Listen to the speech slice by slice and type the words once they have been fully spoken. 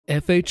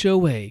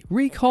FHOA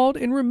recalled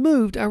and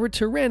removed our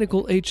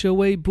tyrannical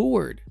HOA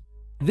board.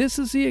 This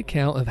is the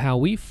account of how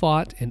we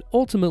fought and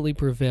ultimately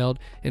prevailed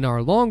in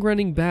our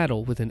long-running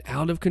battle with an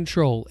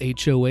out-of-control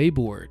HOA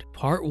board,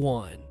 Part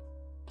 1.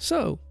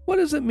 So, what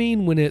does it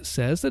mean when it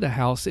says that a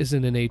house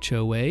isn't an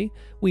HOA?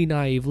 We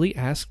naively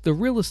asked the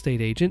real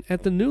estate agent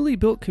at the newly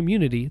built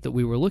community that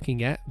we were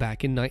looking at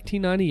back in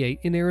 1998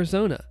 in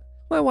Arizona.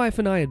 My wife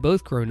and I had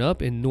both grown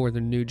up in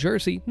northern New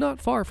Jersey,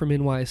 not far from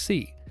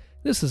NYC.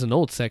 This is an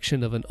old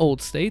section of an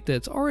old state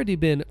that's already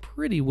been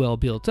pretty well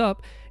built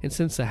up, and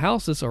since the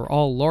houses are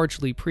all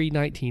largely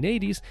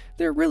pre-1980s,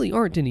 there really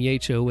aren't any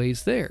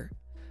HOAs there.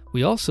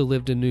 We also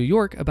lived in New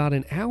York about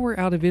an hour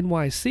out of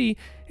NYC,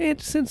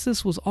 and since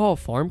this was all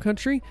farm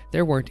country,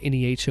 there weren't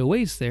any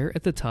HOAs there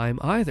at the time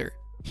either.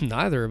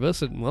 Neither of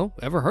us had,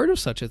 ever heard of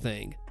such a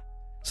thing.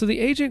 So the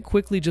agent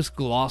quickly just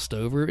glossed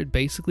over it,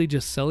 basically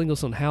just selling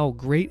us on how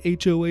great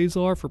HOAs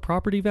are for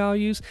property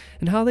values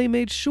and how they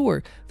made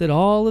sure that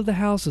all of the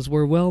houses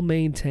were well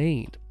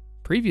maintained.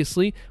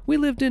 Previously, we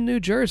lived in New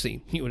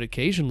Jersey. You would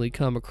occasionally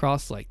come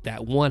across like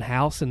that one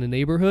house in the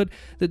neighborhood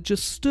that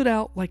just stood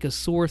out like a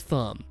sore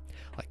thumb.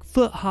 Like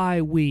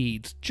foot-high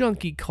weeds,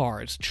 junky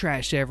cars,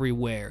 trash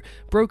everywhere,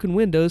 broken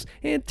windows,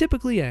 and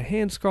typically a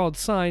hand-scrawled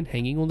sign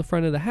hanging on the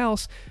front of the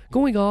house,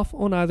 going off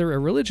on either a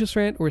religious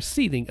rant or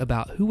seething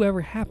about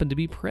whoever happened to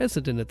be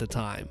president at the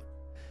time.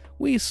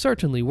 We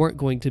certainly weren't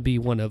going to be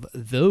one of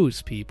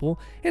those people,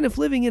 and if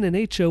living in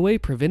an HOA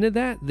prevented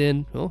that,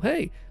 then,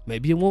 hey,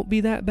 maybe it won't be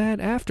that bad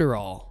after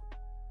all.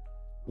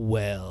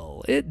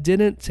 Well, it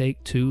didn't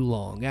take too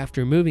long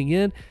after moving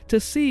in to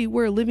see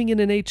where living in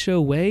an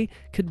HOA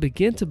could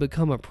begin to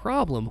become a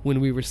problem when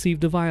we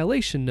received a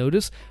violation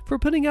notice for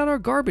putting out our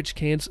garbage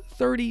cans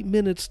 30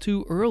 minutes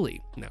too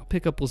early. Now,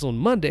 pickup was on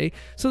Monday,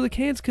 so the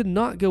cans could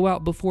not go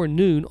out before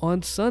noon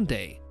on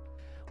Sunday.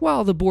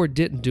 While the board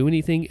didn't do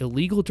anything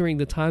illegal during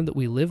the time that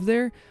we lived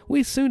there,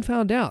 we soon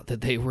found out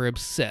that they were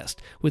obsessed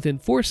with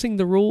enforcing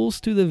the rules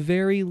to the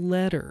very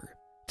letter.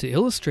 To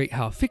illustrate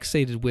how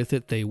fixated with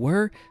it they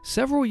were,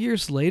 several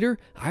years later,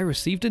 I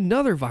received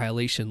another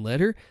violation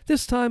letter,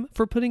 this time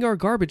for putting our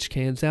garbage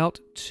cans out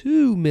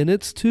 2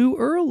 minutes too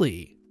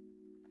early.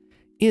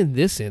 In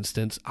this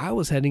instance, I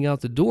was heading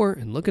out the door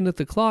and looking at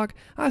the clock,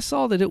 I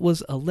saw that it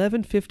was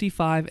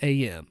 11:55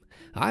 a.m.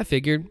 I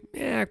figured,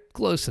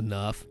 close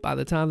enough. By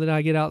the time that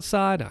I get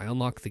outside, I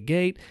unlock the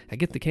gate, I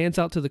get the cans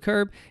out to the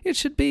curb, it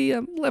should be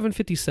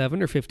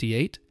 11:57 or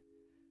 58.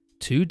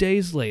 2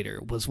 days later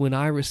was when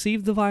I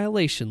received the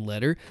violation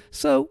letter,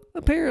 so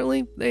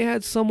apparently they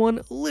had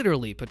someone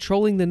literally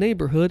patrolling the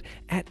neighborhood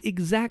at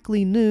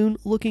exactly noon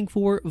looking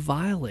for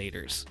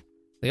violators.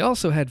 They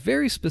also had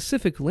very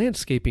specific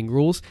landscaping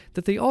rules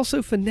that they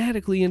also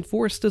fanatically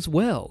enforced as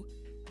well.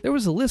 There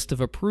was a list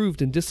of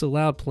approved and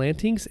disallowed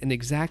plantings and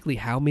exactly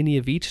how many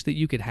of each that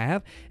you could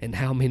have and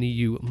how many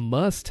you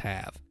must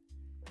have.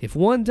 If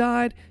one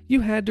died,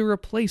 you had to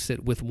replace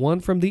it with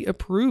one from the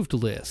approved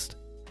list.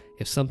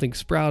 If something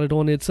sprouted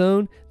on its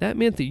own, that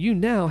meant that you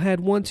now had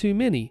one too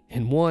many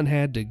and one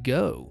had to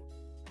go.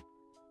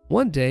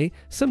 One day,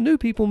 some new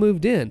people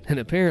moved in, and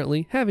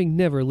apparently, having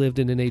never lived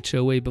in an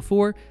HOA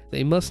before,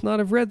 they must not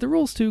have read the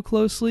rules too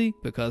closely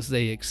because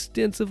they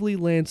extensively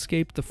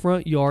landscaped the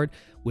front yard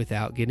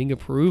without getting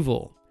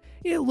approval.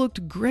 It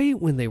looked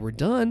great when they were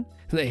done.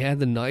 They had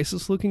the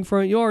nicest looking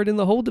front yard in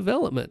the whole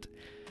development.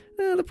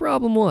 The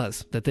problem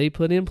was that they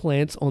put in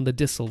plants on the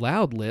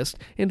disallowed list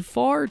and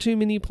far too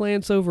many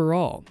plants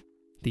overall.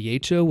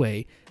 The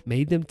HOA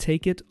made them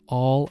take it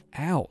all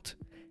out,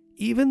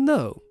 even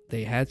though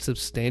they had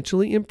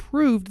substantially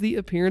improved the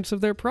appearance of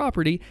their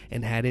property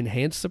and had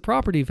enhanced the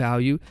property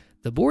value.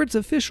 The board's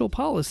official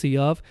policy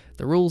of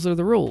 "the rules are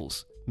the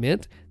rules"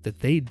 meant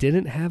that they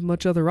didn't have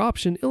much other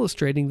option,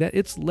 illustrating that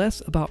it's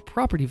less about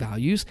property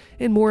values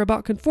and more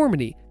about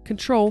conformity,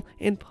 control,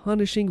 and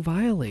punishing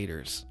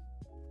violators.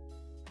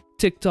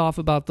 Ticked off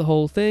about the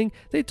whole thing,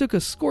 they took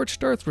a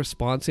scorched earth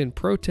response in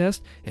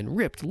protest and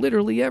ripped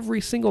literally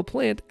every single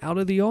plant out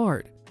of the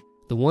yard.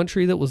 The one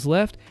tree that was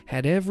left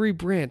had every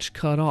branch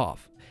cut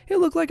off. It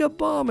looked like a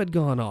bomb had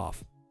gone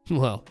off.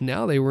 Well,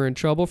 now they were in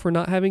trouble for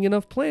not having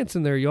enough plants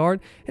in their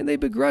yard, and they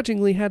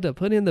begrudgingly had to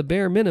put in the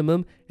bare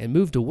minimum and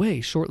moved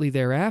away shortly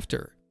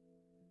thereafter.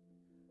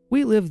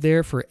 We lived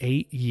there for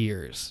 8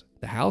 years.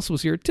 The house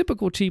was your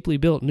typical cheaply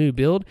built new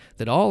build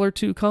that all are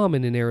too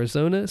common in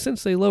Arizona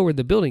since they lowered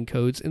the building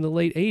codes in the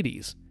late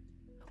 80s.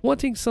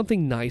 Wanting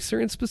something nicer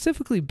and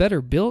specifically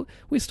better built,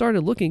 we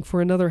started looking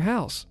for another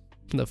house.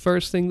 The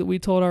first thing that we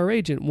told our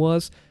agent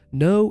was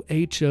no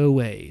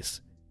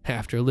HOAs.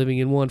 After living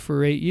in one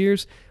for 8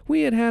 years,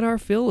 we had had our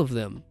fill of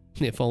them.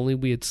 If only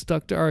we had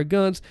stuck to our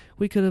guns,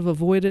 we could have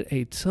avoided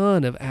a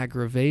ton of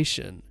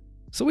aggravation.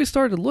 So we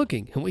started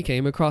looking, and we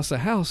came across a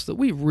house that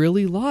we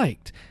really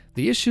liked.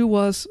 The issue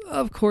was,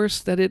 of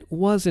course, that it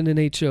wasn't an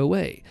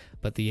HOA,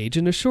 but the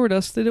agent assured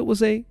us that it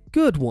was a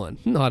good one,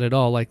 not at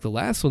all like the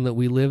last one that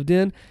we lived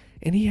in,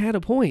 and he had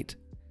a point.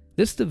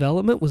 This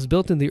development was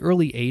built in the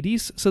early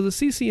 80s, so the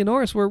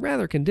CC&Rs were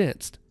rather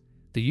condensed.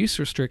 The use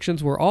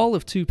restrictions were all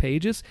of 2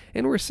 pages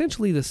and were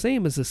essentially the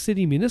same as the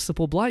city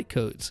municipal blight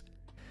codes.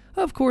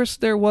 Of course,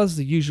 there was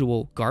the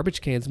usual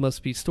garbage cans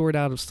must be stored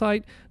out of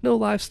sight, no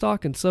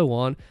livestock, and so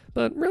on,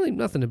 but really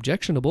nothing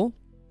objectionable.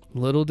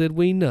 Little did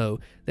we know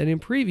that in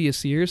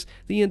previous years,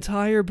 the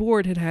entire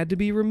board had had to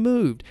be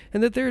removed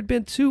and that there had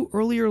been 2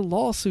 earlier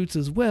lawsuits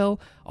as well,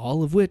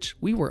 all of which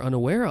we were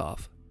unaware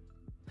of.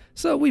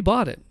 So we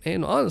bought it,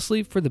 and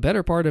honestly, for the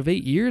better part of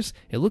 8 years,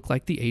 it looked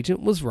like the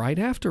agent was right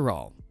after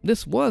all.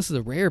 This was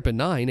the rare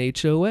benign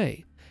HOA.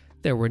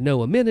 There were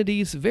no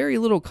amenities, very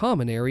little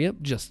common area,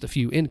 just a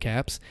few end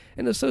caps,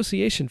 and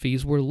association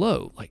fees were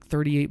low, like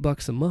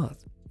 $38 a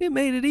month. It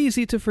made it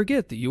easy to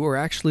forget that you were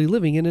actually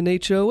living in an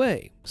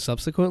HOA.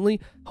 Subsequently,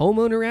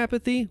 homeowner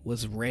apathy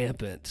was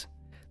rampant.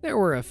 There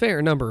were a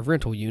fair number of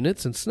rental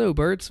units and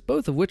snowbirds,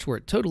 both of which were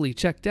totally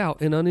checked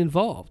out and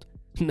uninvolved.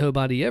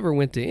 Nobody ever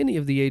went to any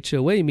of the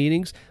HOA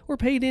meetings or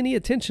paid any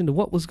attention to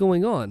what was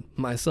going on,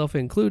 myself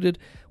included,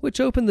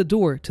 which opened the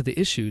door to the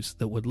issues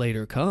that would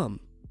later come.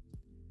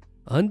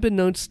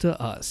 Unbeknownst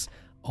to us,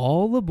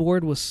 all the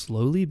board was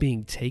slowly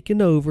being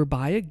taken over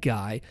by a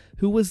guy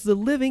who was the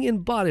living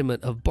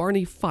embodiment of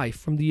Barney Fife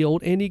from the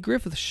old Andy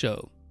Griffith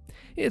Show.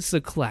 It's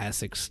a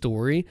classic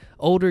story.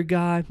 Older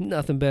guy,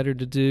 nothing better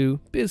to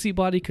do,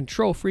 busybody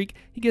control freak,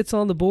 he gets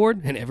on the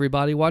board and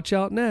everybody watch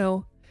out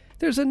now.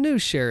 There's a new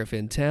sheriff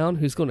in town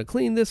who's going to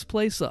clean this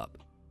place up.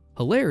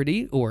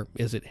 Hilarity, or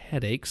is it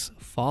headaches,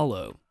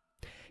 follow.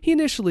 He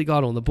initially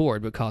got on the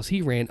board because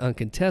he ran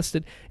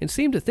uncontested and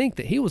seemed to think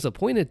that he was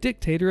appointed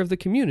dictator of the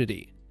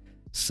community.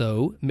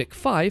 So,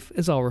 McFife,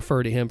 as I'll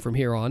refer to him from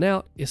here on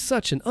out, is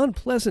such an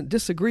unpleasant,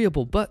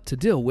 disagreeable butt to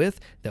deal with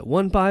that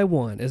one by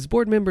one, as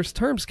board members'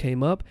 terms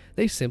came up,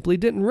 they simply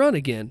didn't run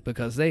again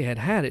because they had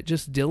had it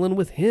just dealing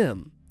with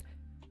him.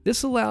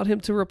 This allowed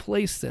him to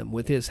replace them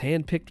with his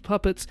hand-picked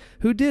puppets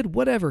who did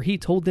whatever he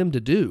told them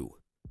to do.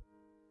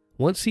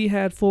 Once he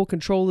had full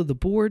control of the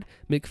board,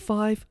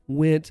 McFife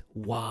went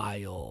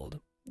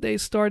wild. They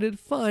started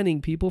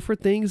fining people for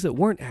things that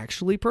weren't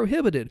actually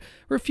prohibited,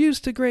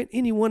 refused to grant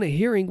anyone a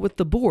hearing with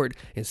the board,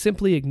 and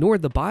simply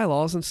ignored the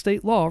bylaws and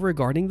state law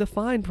regarding the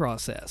fine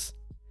process.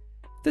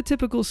 The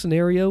typical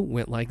scenario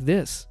went like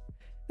this.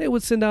 They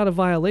would send out a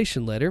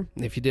violation letter,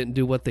 and if you didn't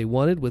do what they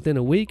wanted within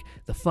a week,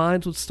 the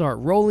fines would start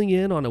rolling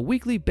in on a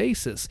weekly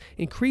basis,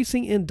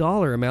 increasing in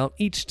dollar amount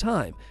each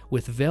time,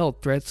 with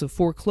veiled threats of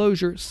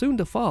foreclosure soon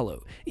to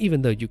follow,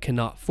 even though you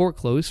cannot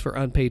foreclose for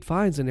unpaid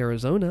fines in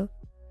Arizona.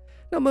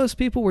 Now, most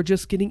people were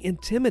just getting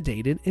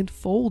intimidated and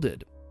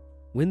folded.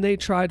 When they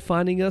tried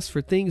finding us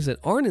for things that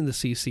aren't in the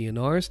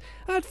CC&Rs,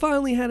 I'd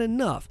finally had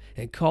enough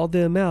and called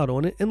them out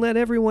on it and let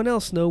everyone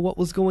else know what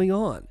was going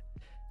on.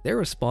 Their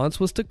response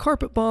was to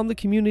carpet bomb the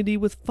community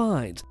with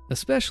fines,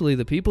 especially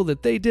the people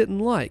that they didn't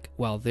like,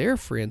 while their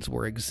friends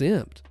were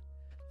exempt.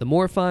 The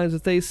more fines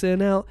that they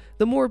sent out,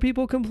 the more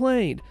people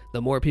complained.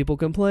 The more people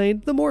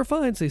complained, the more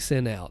fines they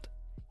sent out.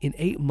 In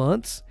 8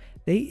 months,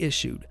 they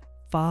issued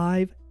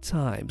 5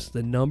 times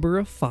the number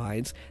of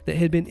fines that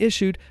had been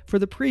issued for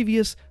the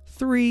previous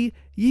 3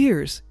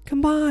 years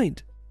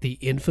combined. The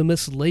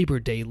infamous Labor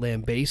Day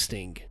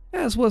lambasting.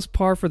 As was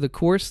par for the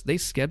course, they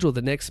scheduled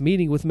the next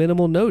meeting with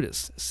minimal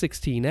notice,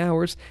 16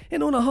 hours,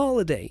 and on a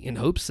holiday in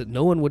hopes that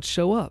no one would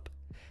show up.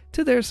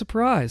 To their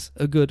surprise,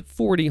 a good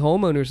 40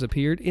 homeowners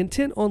appeared,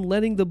 intent on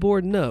letting the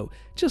board know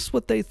just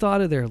what they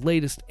thought of their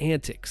latest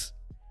antics.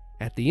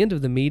 At the end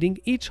of the meeting,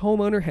 each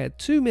homeowner had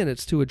 2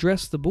 minutes to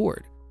address the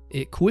board.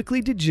 It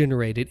quickly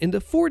degenerated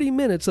into 40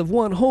 minutes of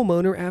one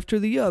homeowner after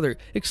the other,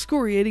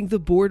 excoriating the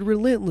board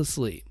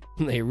relentlessly.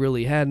 They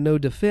really had no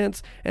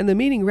defense, and the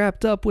meeting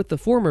wrapped up with the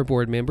former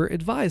board member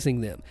advising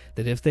them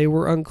that if they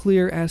were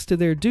unclear as to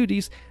their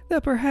duties,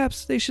 that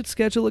perhaps they should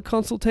schedule a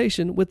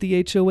consultation with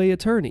the HOA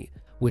attorney,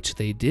 which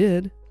they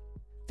did.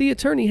 The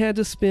attorney had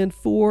to spend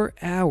 4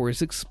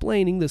 hours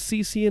explaining the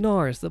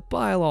CC&Rs, the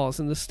bylaws,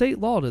 and the state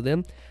law to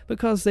them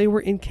because they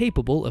were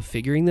incapable of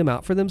figuring them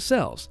out for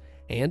themselves,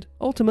 and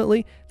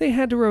ultimately they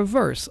had to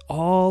reverse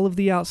all of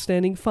the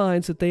outstanding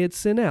fines that they had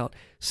sent out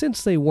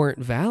since they weren't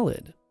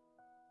valid.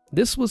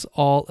 This was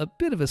all a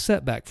bit of a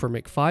setback for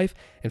McFife,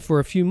 and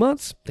for a few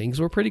months, things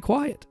were pretty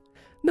quiet.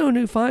 No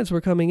new fines were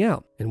coming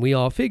out, and we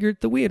all figured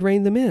that we had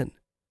reined them in.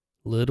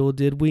 Little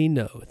did we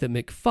know that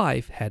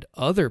McFife had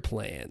other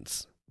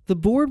plans. The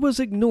board was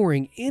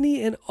ignoring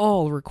any and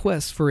all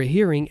requests for a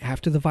hearing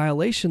after the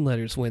violation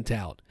letters went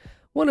out.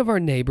 One of our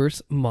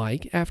neighbors,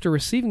 Mike, after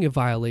receiving a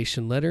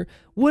violation letter,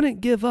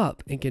 wouldn't give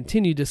up and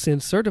continued to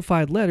send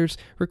certified letters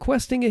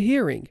requesting a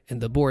hearing, and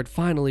the board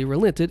finally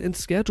relented and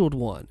scheduled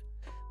one.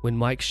 When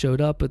Mike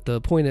showed up at the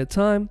appointed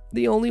time,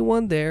 the only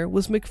one there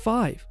was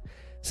McFife.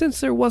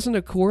 Since there wasn't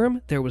a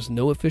quorum, there was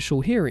no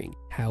official hearing.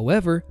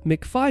 However,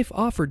 McFife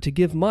offered to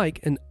give Mike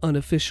an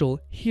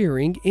unofficial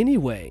hearing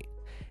anyway.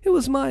 It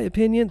was my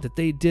opinion that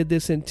they did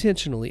this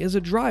intentionally as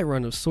a dry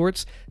run of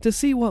sorts to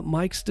see what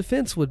Mike's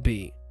defense would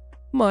be.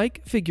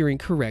 Mike, figuring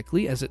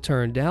correctly as it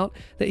turned out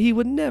that he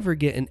would never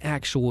get an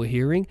actual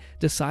hearing,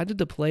 decided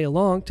to play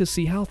along to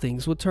see how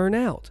things would turn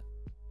out.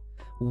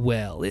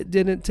 Well, it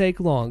didn't take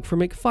long for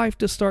McFife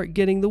to start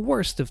getting the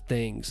worst of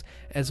things,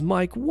 as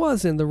Mike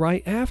was in the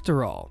right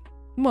after all.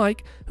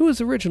 Mike, who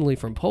is originally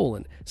from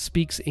Poland,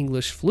 speaks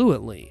English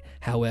fluently.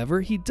 However,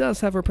 he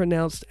does have a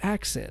pronounced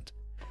accent.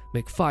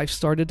 McFife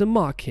started to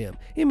mock him,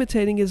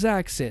 imitating his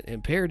accent,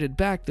 and parroted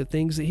back the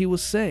things that he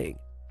was saying.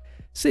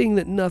 Seeing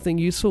that nothing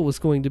useful was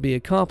going to be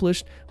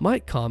accomplished,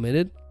 Mike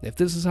commented, "If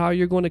this is how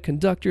you're going to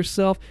conduct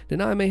yourself, then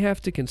I may have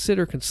to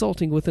consider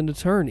consulting with an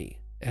attorney."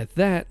 At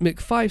that,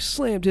 McFife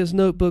slammed his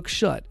notebook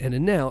shut and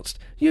announced,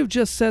 "You've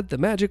just said the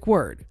magic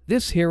word.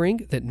 This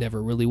hearing, that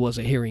never really was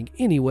a hearing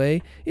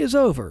anyway, is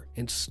over,"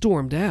 and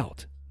stormed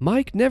out.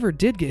 Mike never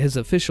did get his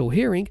official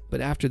hearing,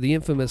 but after the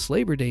infamous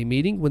Labor Day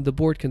meeting when the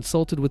board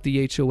consulted with the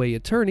HOA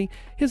attorney,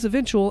 his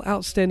eventual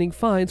outstanding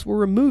fines were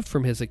removed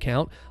from his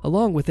account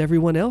along with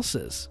everyone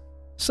else's.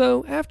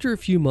 So, after a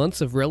few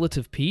months of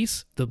relative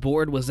peace, the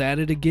board was at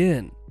it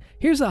again.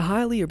 Here's a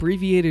highly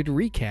abbreviated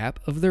recap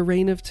of their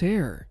reign of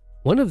terror.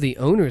 One of the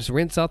owners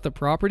rents out the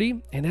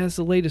property, and as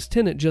the latest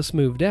tenant just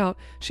moved out,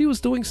 she was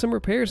doing some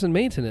repairs and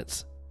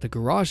maintenance. The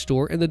garage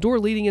door and the door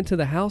leading into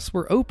the house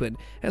were open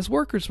as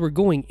workers were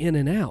going in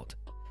and out.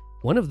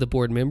 One of the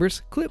board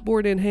members,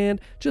 clipboard in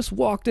hand, just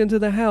walked into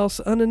the house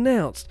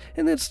unannounced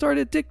and then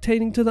started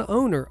dictating to the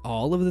owner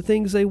all of the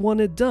things they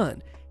wanted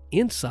done,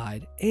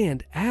 inside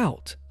and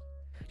out.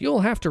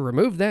 "You'll have to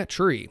remove that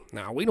tree.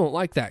 Now, we don't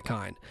like that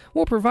kind.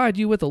 We'll provide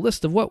you with a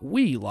list of what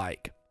we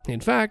like. In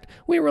fact,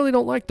 we really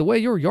don't like the way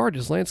your yard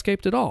is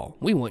landscaped at all.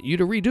 We want you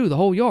to redo the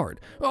whole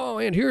yard. Oh,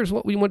 and here's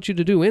what we want you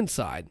to do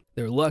inside."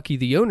 They're lucky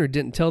the owner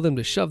didn't tell them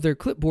to shove their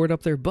clipboard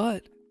up their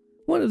butt.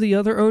 One of the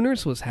other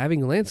owners was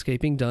having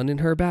landscaping done in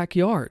her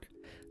backyard.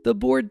 The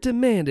board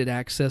demanded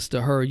access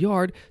to her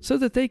yard so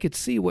that they could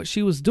see what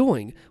she was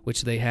doing,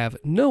 which they have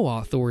no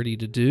authority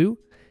to do.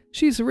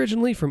 She's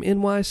originally from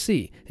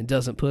NYC and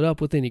doesn't put up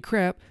with any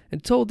crap,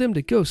 and told them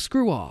to go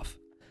screw off.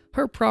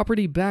 Her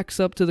property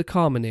backs up to the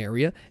common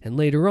area, and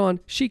later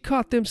on, she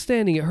caught them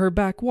standing at her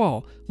back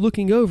wall,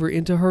 looking over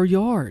into her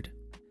yard.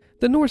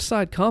 The north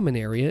side common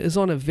area is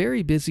on a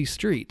very busy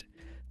street.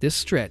 This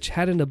stretch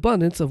had an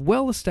abundance of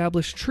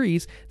well-established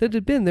trees that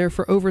had been there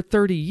for over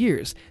 30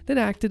 years that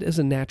acted as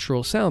a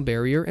natural sound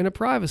barrier and a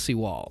privacy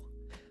wall.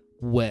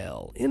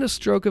 Well, in a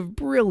stroke of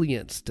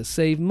brilliance to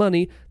save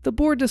money, the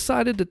board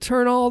decided to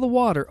turn all the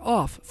water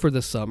off for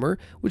the summer,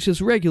 which is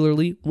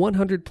regularly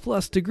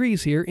 100+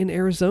 degrees here in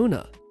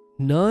Arizona.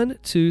 None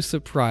too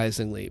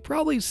surprisingly,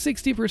 probably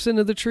 60%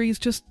 of the trees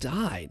just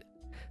died.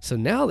 So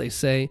now they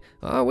say,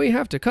 we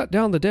have to cut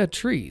down the dead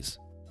trees.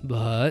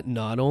 But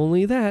not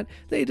only that,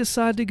 they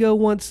decide to go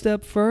one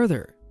step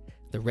further.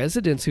 The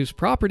residents whose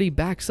property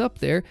backs up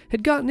there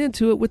had gotten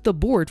into it with the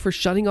board for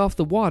shutting off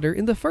the water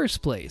in the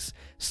first place.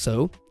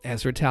 So,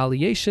 as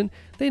retaliation,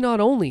 they not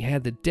only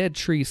had the dead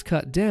trees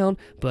cut down,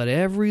 but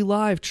every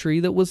live tree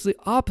that was the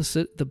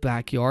opposite the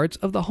backyards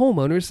of the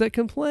homeowners that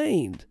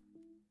complained.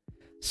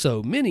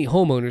 So many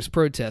homeowners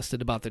protested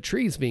about the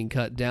trees being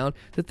cut down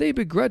that they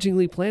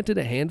begrudgingly planted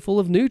a handful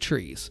of new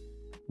trees.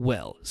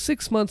 Well,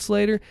 6 months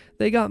later,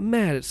 they got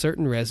mad at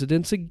certain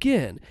residents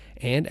again,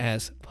 and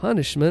as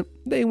punishment,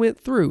 they went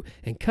through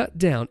and cut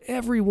down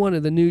every one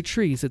of the new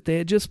trees that they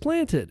had just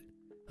planted.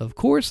 Of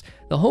course,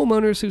 the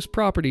homeowners whose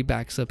property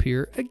backs up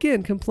here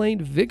again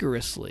complained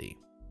vigorously.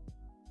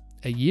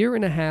 A year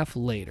and a half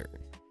later,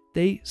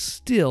 they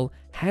still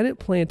hadn't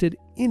planted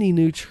any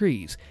new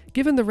trees,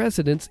 given the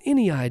residents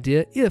any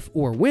idea if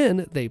or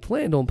when they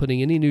planned on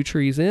putting any new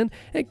trees in,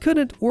 and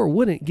couldn't or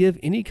wouldn't give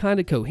any kind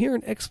of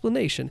coherent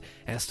explanation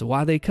as to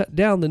why they cut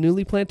down the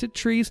newly planted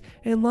trees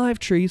and live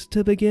trees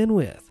to begin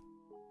with.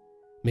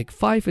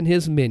 McFife and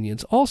his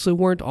minions also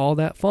weren't all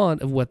that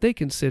fond of what they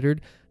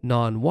considered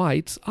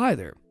non-whites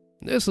either.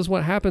 This is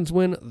what happens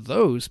when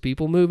those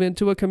people move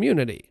into a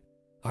community.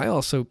 I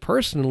also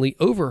personally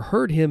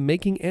overheard him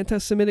making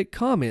anti-Semitic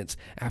comments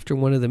after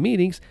one of the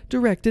meetings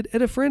directed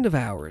at a friend of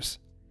ours.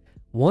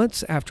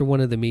 Once after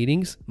one of the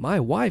meetings, my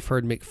wife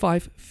heard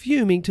McFife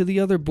fuming to the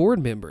other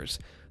board members.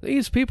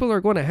 "These people are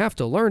going to have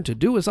to learn to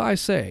do as I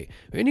say.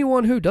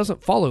 Anyone who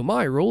doesn't follow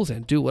my rules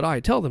and do what I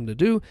tell them to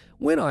do,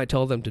 when I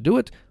tell them to do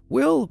it,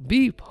 will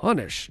be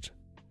punished."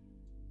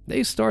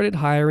 They started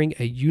hiring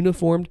a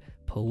uniformed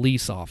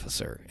police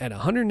officer at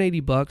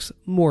 $180,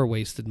 more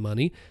wasted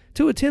money,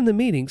 to attend the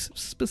meetings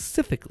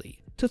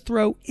specifically to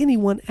throw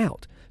anyone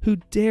out who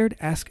dared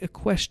ask a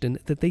question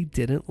that they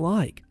didn't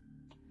like.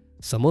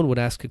 Someone would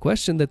ask a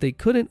question that they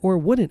couldn't or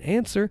wouldn't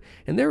answer,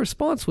 and their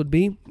response would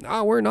be,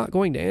 "We're not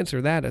going to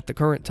answer that at the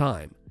current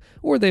time."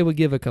 Or they would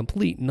give a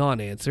complete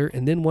non-answer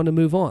and then want to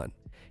move on.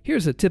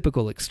 Here's a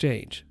typical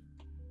exchange.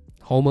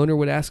 Homeowner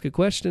would ask a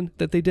question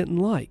that they didn't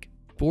like.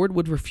 Board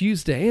would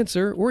refuse to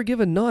answer or give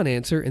a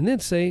non-answer and then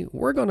say,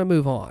 "We're going to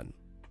move on."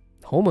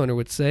 Homeowner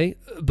would say,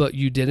 "But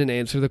you didn't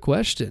answer the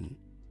question."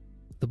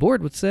 The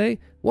board would say,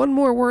 "One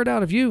more word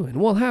out of you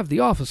and we'll have the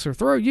officer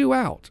throw you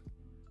out."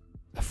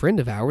 A friend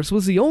of ours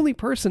was the only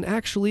person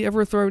actually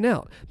ever thrown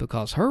out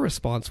because her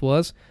response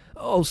was,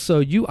 "Oh, so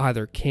you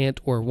either can't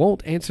or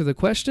won't answer the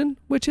question?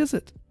 Which is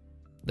it?"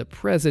 The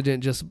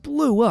president just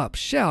blew up,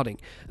 shouting,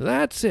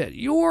 "That's it,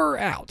 you're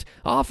out.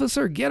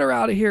 Officer, get her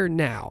out of here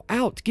now.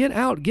 Out, get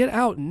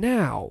out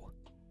now."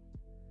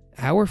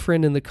 Our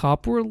friend and the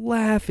cop were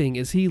laughing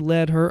as he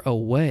led her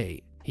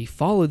away. He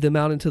followed them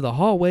out into the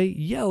hallway,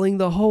 yelling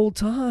the whole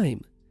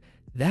time.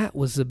 That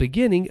was the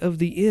beginning of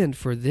the end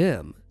for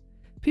them.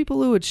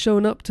 People who had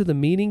shown up to the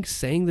meeting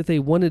saying that they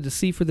wanted to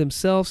see for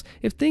themselves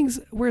if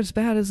things were as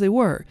bad as they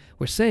were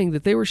saying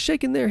that they were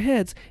shaking their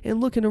heads and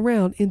looking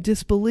around in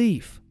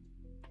disbelief.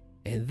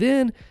 And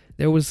then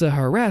there was the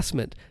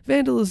harassment,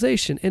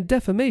 vandalization, and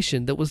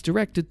defamation that was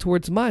directed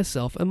towards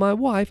myself and my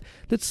wife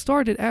that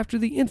started after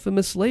the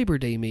infamous Labor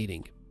Day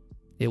meeting.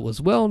 It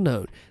was well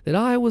known that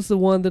I was the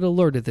one that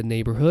alerted the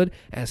neighborhood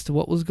as to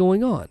what was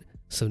going on,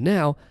 so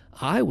now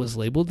I was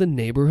labeled the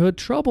neighborhood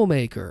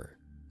troublemaker.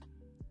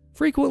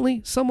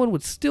 Frequently, someone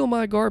would steal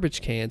my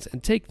garbage cans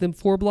and take them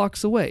 4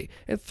 blocks away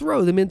and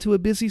throw them into a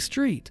busy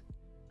street.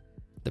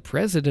 The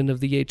president of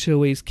the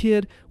HOA's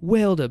kid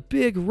wailed a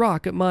big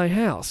rock at my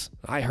house.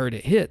 I heard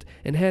it hit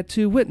and had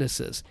 2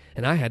 witnesses,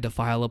 and I had to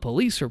file a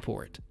police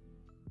report.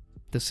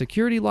 The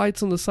security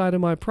lights on the side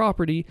of my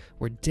property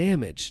were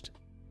damaged.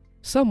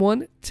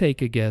 Someone,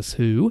 take a guess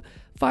who,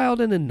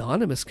 filed an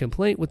anonymous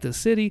complaint with the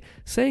city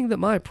saying that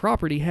my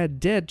property had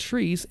dead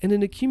trees and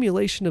an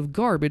accumulation of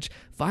garbage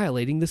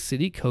violating the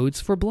city codes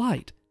for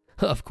blight.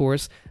 Of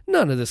course,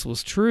 none of this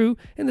was true,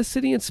 and the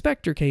city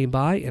inspector came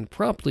by and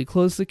promptly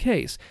closed the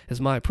case,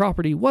 as my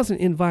property wasn't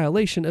in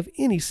violation of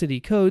any city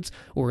codes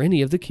or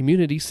any of the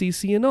community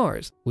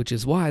CC&Rs, which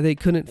is why they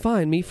couldn't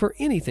fine me for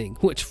anything,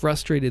 which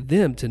frustrated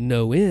them to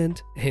no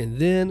end. And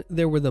then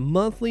there were the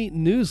monthly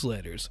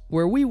newsletters,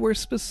 where we were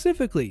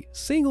specifically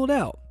singled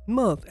out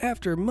month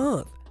after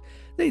month.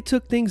 They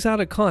took things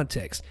out of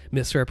context,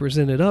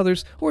 misrepresented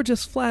others, or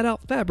just flat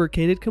out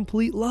fabricated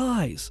complete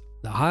lies.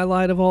 The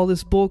highlight of all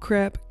this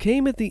bullcrap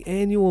came at the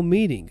annual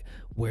meeting,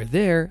 where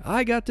there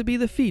I got to be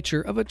the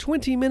feature of a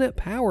 20-minute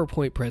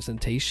PowerPoint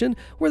presentation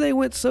where they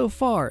went so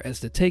far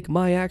as to take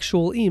my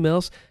actual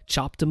emails,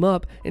 chopped them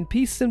up, and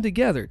pieced them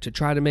together to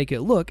try to make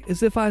it look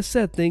as if I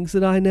said things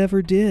that I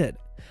never did.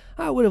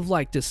 I would have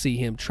liked to see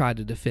him try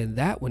to defend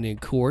that one in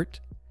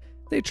court.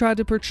 They tried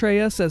to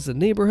portray us as the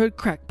neighborhood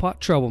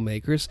crackpot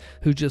troublemakers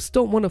who just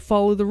don't want to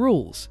follow the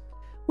rules.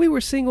 We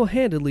were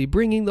single-handedly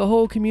bringing the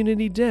whole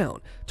community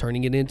down,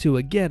 turning it into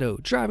a ghetto,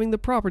 driving the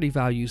property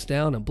values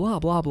down, and blah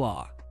blah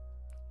blah.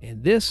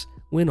 And this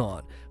went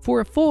on for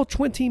a full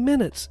 20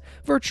 minutes.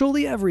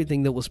 Virtually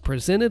everything that was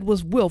presented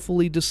was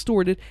willfully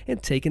distorted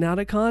and taken out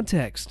of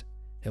context.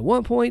 At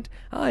one point,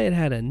 I had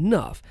had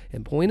enough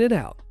and pointed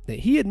out that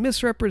he had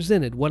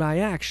misrepresented what I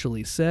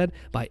actually said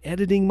by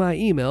editing my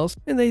emails,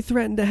 and they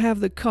threatened to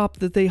have the cop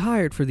that they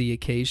hired for the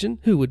occasion,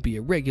 who would be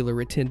a regular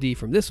attendee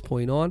from this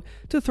point on,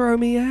 to throw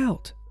me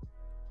out.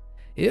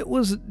 It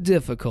was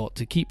difficult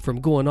to keep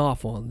from going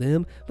off on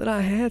them, but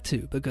I had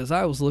to because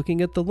I was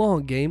looking at the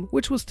long game,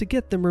 which was to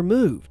get them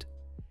removed.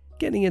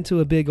 Getting into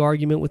a big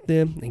argument with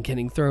them and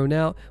getting thrown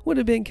out would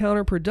have been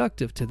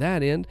counterproductive to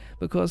that end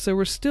because there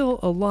were still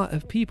a lot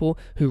of people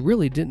who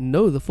really didn't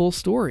know the full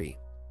story.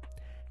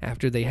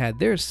 After they had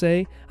their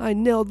say, I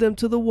nailed them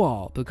to the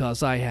wall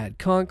because I had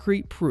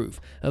concrete proof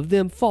of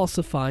them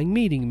falsifying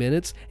meeting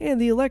minutes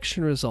and the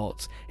election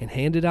results and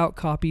handed out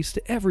copies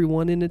to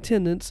everyone in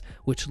attendance,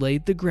 which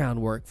laid the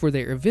groundwork for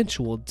their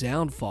eventual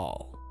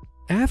downfall.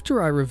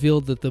 After I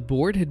revealed that the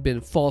board had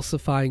been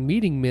falsifying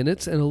meeting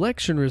minutes and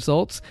election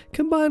results,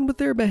 combined with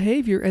their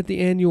behavior at the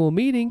annual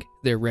meeting,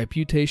 their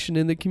reputation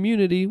in the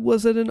community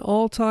was at an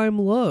all-time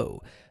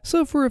low.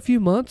 So for a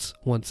few months,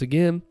 once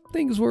again,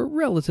 things were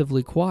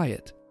relatively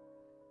quiet.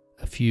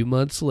 A few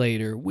months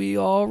later, we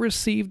all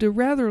received a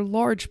rather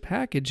large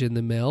package in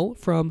the mail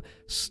from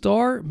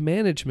Star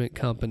Management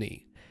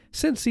Company.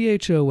 Since the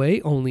HOA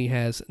only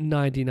has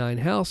 99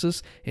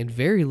 houses and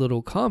very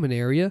little common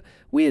area,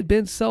 we had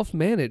been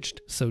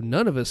self-managed, so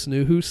none of us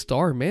knew who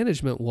Star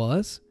Management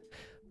was.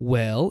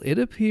 Well, it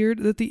appeared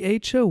that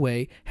the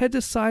HOA had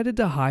decided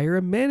to hire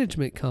a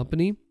management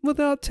company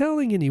without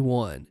telling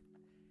anyone.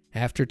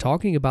 After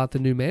talking about the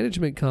new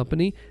management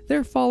company,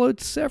 there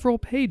followed several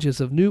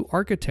pages of new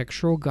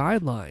architectural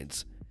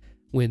guidelines.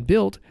 When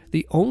built,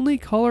 the only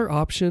color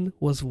option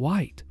was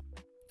white.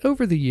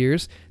 Over the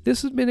years,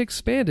 this has been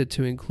expanded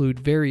to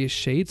include various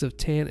shades of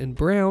tan and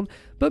brown,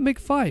 but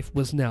McFife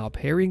was now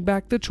paring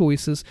back the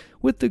choices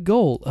with the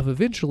goal of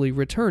eventually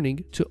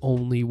returning to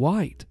only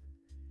white.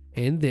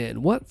 And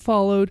then what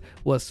followed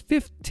was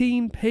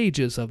 15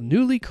 pages of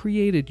newly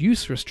created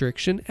use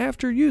restriction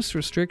after use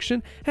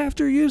restriction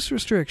after use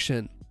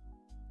restriction.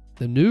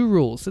 The new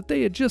rules that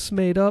they had just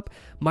made up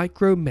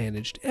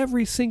micromanaged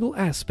every single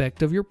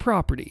aspect of your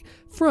property,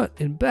 front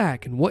and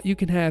back, and what you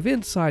can have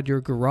inside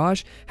your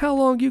garage, how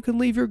long you can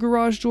leave your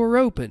garage door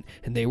open,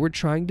 and they were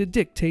trying to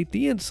dictate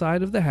the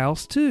inside of the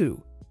house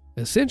too.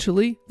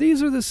 Essentially,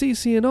 these are the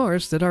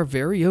CC&Rs that our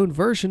very own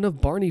version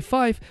of Barney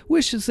Fife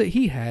wishes that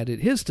he had at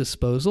his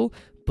disposal,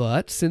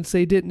 but since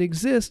they didn't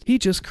exist, he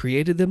just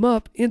created them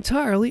up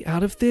entirely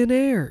out of thin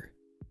air.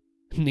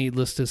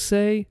 Needless to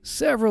say,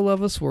 several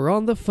of us were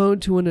on the phone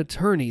to an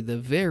attorney the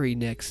very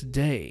next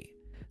day.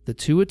 The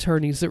two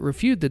attorneys that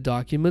reviewed the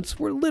documents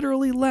were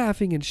literally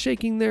laughing and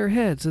shaking their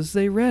heads as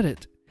they read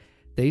it.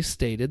 They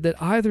stated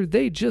that either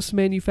they just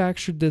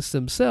manufactured this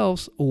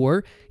themselves,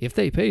 or if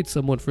they paid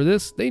someone for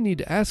this, they need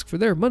to ask for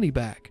their money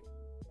back.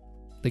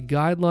 The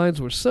guidelines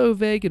were so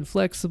vague and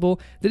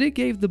flexible that it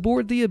gave the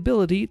board the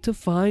ability to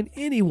fine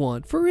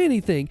anyone for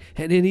anything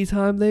at any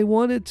time they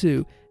wanted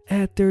to,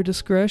 at their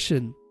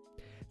discretion.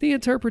 The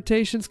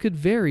interpretations could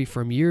vary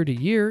from year to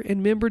year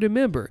and member to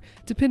member,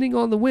 depending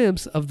on the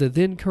whims of the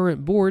then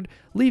current board,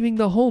 leaving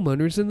the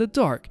homeowners in the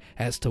dark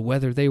as to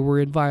whether they were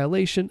in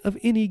violation of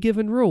any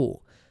given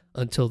rule,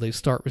 until they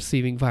start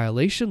receiving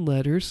violation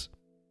letters.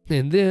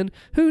 And then,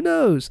 who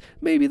knows,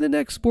 maybe the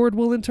next board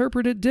will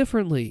interpret it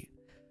differently.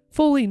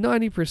 Fully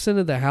 90%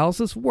 of the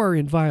houses were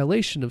in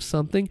violation of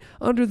something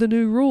under the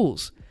new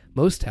rules.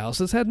 Most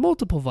houses had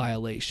multiple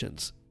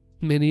violations.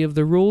 Many of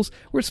the rules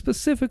were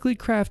specifically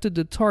crafted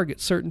to target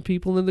certain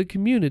people in the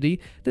community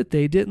that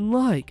they didn't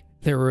like.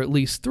 There were at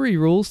least 3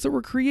 rules that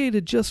were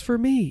created just for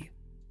me.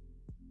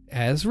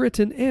 As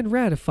written and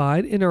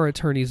ratified in our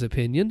attorney's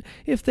opinion,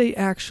 if they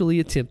actually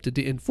attempted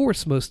to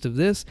enforce most of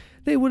this,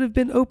 they would have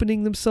been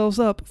opening themselves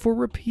up for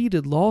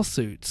repeated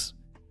lawsuits.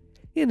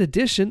 In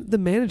addition, the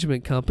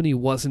management company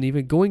wasn't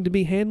even going to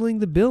be handling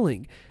the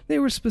billing. They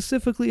were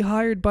specifically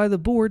hired by the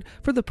board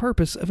for the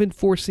purpose of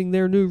enforcing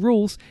their new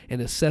rules and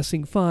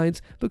assessing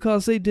fines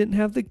because they didn't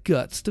have the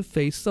guts to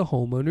face the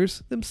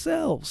homeowners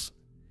themselves.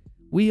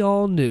 We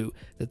all knew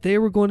that they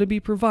were going to be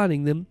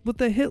providing them with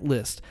a hit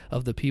list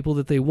of the people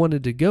that they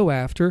wanted to go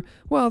after,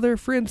 while their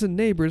friends and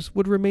neighbors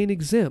would remain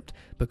exempt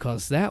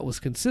because that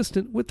was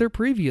consistent with their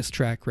previous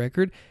track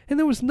record, and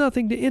there was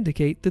nothing to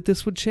indicate that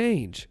this would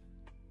change.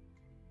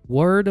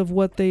 Word of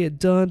what they had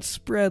done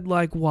spread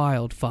like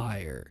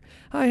wildfire.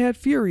 I had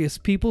furious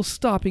people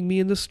stopping me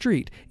in the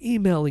street,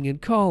 emailing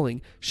and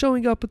calling,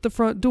 showing up at the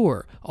front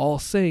door, all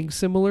saying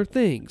similar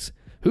things.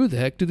 Who the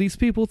heck do these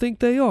people think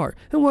they are,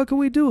 and what can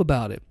we do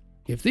about it?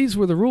 If these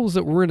were the rules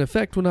that were in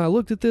effect when I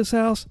looked at this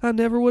house, I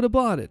never would have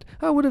bought it.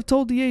 I would have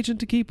told the agent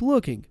to keep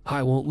looking.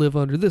 I won't live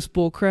under this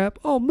bullcrap.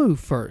 I'll move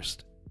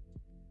first.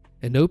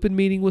 An open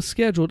meeting was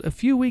scheduled a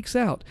few weeks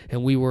out,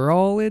 and we were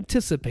all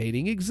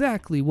anticipating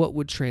exactly what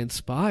would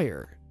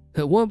transpire.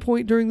 At one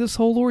point during this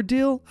whole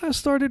ordeal, I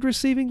started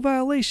receiving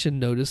violation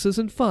notices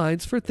and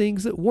fines for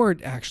things that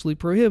weren't actually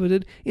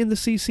prohibited in the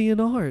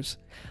CC&Rs.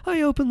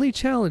 I openly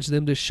challenged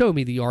them to show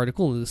me the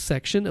article in the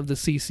section of the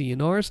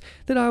CC&Rs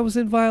that I was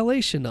in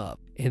violation of,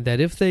 and that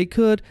if they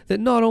could, that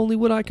not only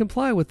would I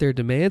comply with their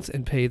demands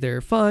and pay their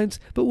fines,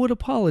 but would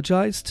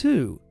apologize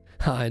too.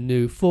 I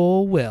knew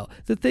full well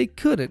that they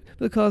couldn't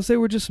because they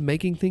were just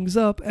making things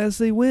up as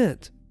they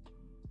went.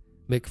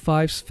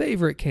 McFife's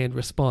favorite canned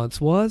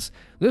response was,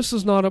 "This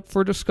is not up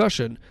for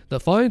discussion. The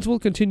fines will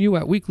continue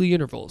at weekly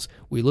intervals.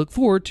 We look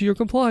forward to your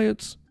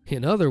compliance."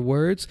 In other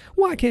words,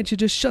 why can't you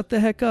just shut the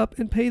heck up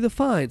and pay the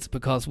fines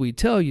because we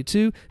tell you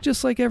to,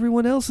 just like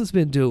everyone else has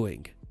been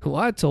doing? Well,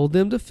 I told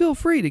them to feel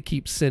free to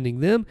keep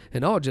sending them,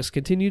 and I'll just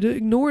continue to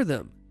ignore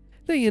them.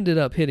 They ended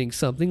up hitting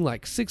something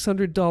like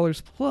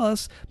 $600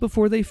 plus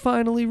before they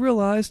finally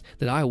realized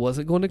that I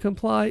wasn't going to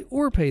comply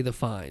or pay the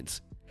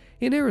fines.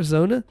 In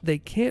Arizona, they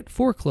can't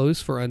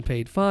foreclose for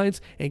unpaid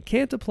fines and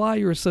can't apply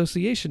your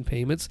association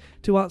payments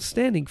to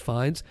outstanding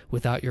fines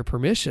without your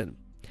permission.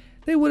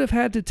 They would have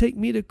had to take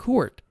me to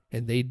court,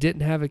 and they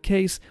didn't have a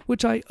case,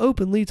 which I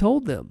openly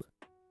told them.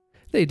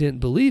 They didn't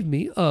believe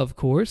me, of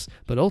course,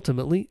 but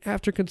ultimately,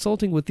 after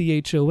consulting with the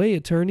HOA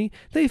attorney,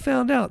 they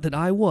found out that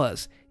I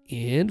was,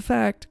 in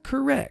fact,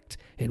 correct,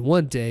 and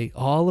one day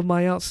all of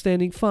my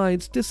outstanding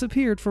fines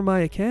disappeared from my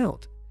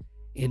account.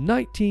 In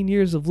 19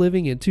 years of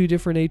living in 2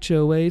 different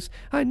HOAs,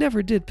 I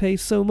never did pay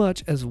so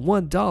much as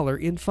 $1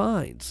 in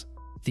fines.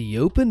 The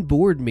open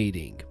board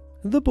meeting.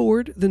 The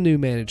board, the new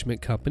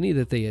management company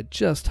that they had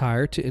just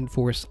hired to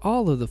enforce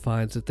all of the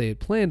fines that they had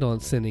planned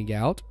on sending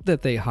out,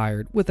 that they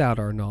hired without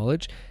our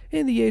knowledge,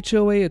 and the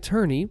HOA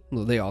attorney,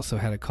 well, they also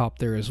had a cop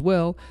there as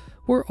well,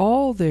 were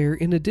all there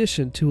in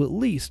addition to at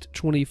least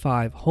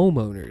 25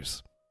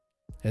 homeowners.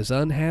 As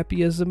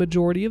unhappy as the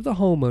majority of the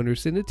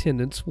homeowners in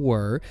attendance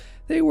were,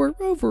 they were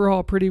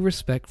overall pretty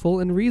respectful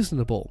and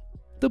reasonable.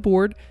 The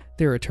board,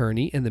 their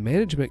attorney, and the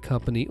management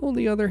company, on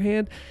the other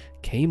hand,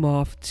 came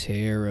off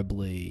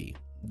terribly.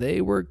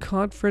 They were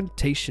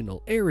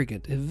confrontational,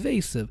 arrogant,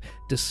 evasive,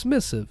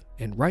 dismissive,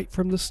 and right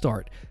from the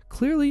start,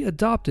 clearly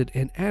adopted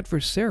an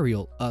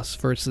adversarial us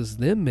versus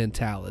them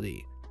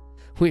mentality.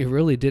 We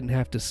really didn't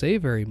have to say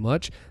very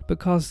much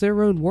because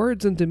their own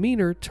words and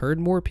demeanor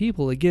turned more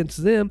people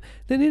against them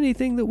than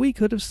anything that we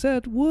could have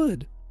said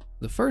would.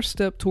 The first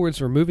step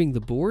towards removing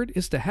the board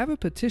is to have a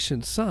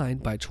petition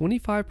signed by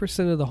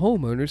 25% of the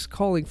homeowners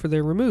calling for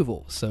their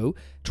removal, so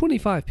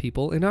 25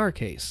 people in our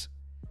case.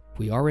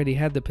 We already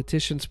had the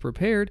petitions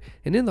prepared,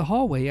 and in the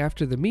hallway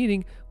after the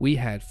meeting, we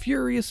had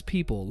furious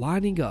people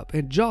lining up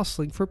and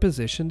jostling for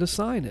position to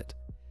sign it.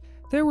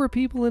 There were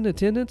people in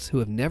attendance who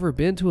have never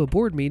been to a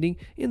board meeting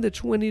in the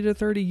 20 to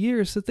 30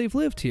 years that they've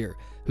lived here,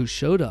 who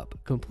showed up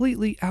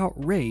completely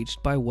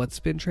outraged by what's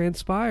been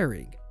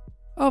transpiring.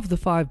 Of the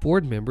 5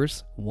 board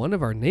members, one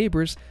of our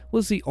neighbors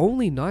was the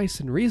only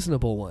nice and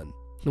reasonable one.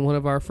 One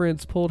of our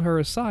friends pulled her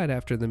aside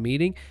after the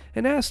meeting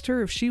and asked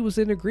her if she was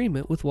in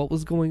agreement with what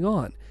was going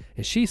on,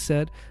 and she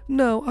said,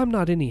 "No, I'm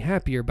not any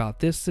happier about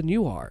this than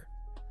you are."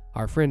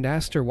 Our friend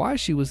asked her why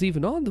she was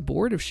even on the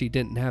board if she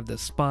didn't have the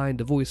spine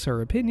to voice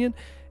her opinion,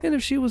 and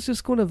if she was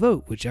just going to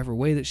vote whichever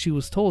way that she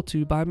was told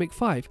to by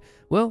McFife,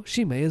 well,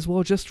 she may as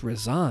well just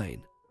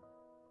resign.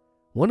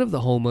 One of the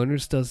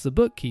homeowners does the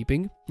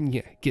bookkeeping,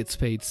 gets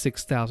paid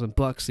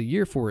 $6,000 a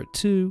year for it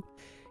too.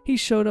 He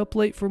showed up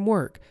late from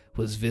work,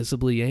 was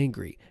visibly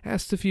angry,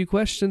 asked a few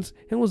questions,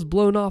 and was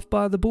blown off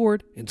by the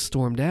board and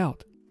stormed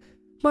out.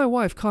 My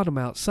wife caught him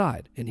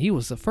outside, and he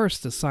was the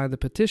first to sign the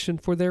petition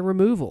for their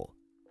removal.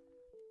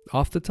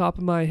 Off the top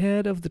of my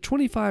head, of the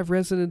 25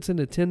 residents in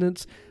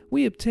attendance,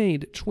 we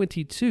obtained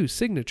 22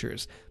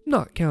 signatures,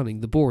 not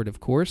counting the board, of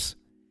course.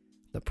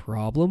 The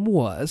problem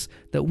was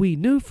that we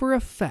knew for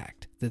a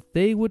fact that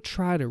they would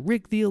try to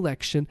rig the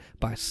election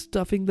by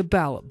stuffing the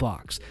ballot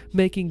box,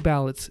 making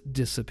ballots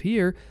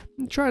disappear,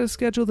 and try to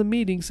schedule the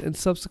meetings and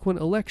subsequent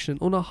election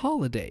on a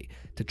holiday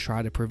to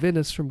try to prevent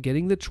us from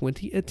getting the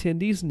 20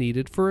 attendees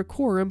needed for a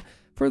quorum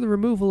for the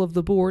removal of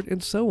the board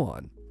and so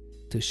on.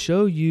 To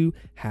show you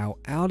how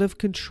out of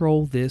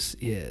control this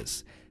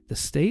is, the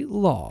state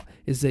law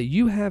is that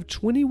you have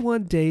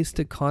 21 days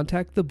to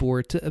contact the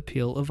board to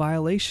appeal a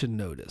violation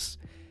notice.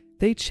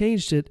 They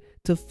changed it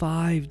to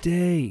 5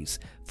 days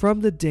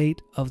from the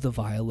date of the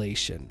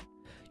violation.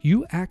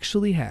 You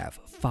actually have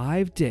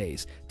 5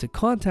 days to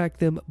contact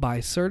them by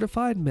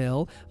certified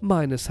mail,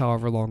 minus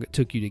however long it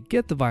took you to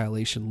get the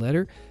violation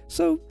letter,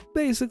 so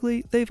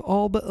basically they've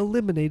all but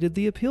eliminated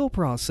the appeal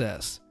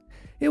process.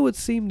 It would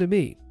seem to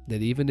me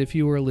that even if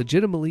you were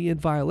legitimately in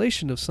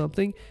violation of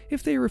something,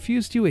 if they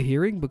refused you a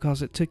hearing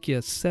because it took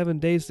you 7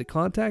 days to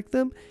contact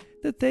them,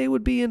 that they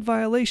would be in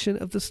violation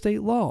of the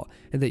state law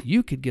and that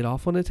you could get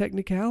off on a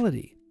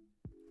technicality.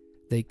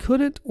 They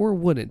couldn't or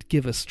wouldn't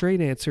give a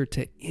straight answer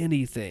to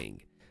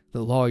anything.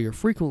 The lawyer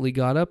frequently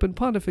got up and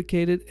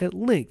pontificated at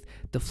length,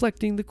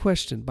 deflecting the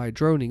question by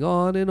droning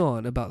on and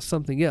on about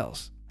something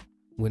else.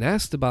 When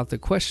asked about the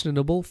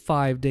questionable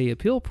 5-day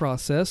appeal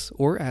process,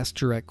 or asked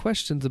direct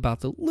questions about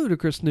the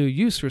ludicrous new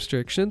use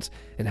restrictions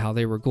and how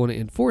they were going to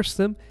enforce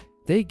them,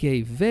 they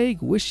gave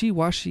vague,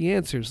 wishy-washy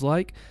answers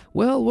like,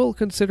 "Well, we'll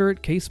consider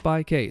it case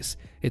by case.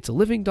 It's a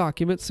living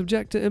document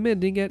subject to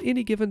amending at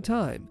any given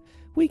time.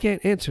 We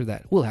can't answer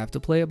that. We'll have to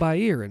play it by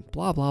ear," and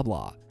blah blah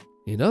blah.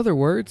 In other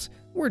words,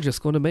 we're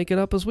just going to make it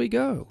up as we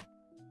go.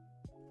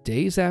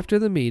 Days after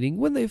the meeting,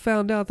 when they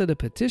found out that a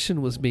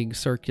petition was being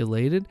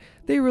circulated,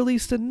 they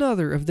released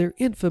another of their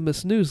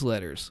infamous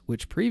newsletters,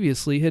 which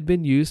previously had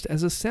been used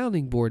as a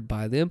sounding board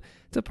by them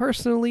to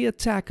personally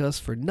attack us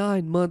for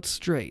 9 months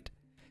straight.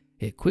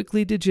 It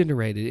quickly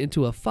degenerated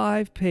into a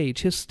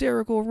 5-page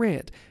hysterical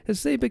rant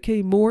as they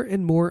became more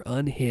and more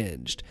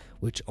unhinged,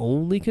 which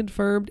only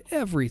confirmed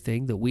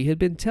everything that we had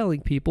been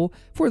telling people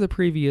for the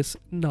previous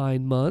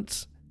 9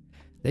 months.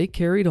 They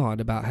carried on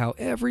about how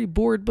every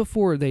board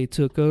before they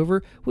took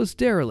over was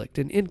derelict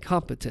and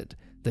incompetent.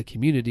 The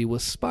community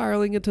was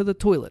spiraling into the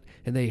toilet,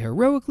 and they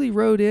heroically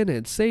rode in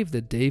and saved the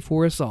day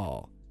for us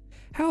all.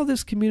 How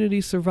this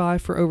community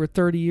survived for over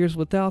 30 years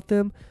without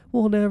them,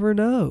 we'll never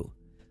know.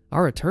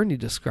 Our attorney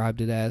described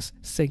it as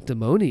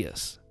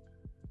sanctimonious.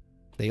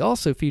 They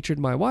also featured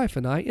my wife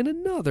and I in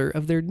another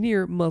of their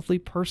near-monthly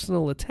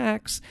personal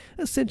attacks,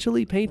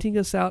 essentially painting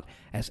us out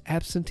as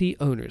absentee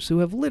owners who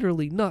have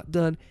literally not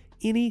done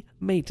any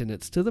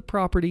maintenance to the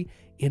property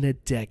in a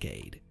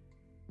decade.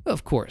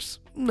 Of course,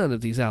 none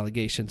of these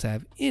allegations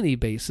have any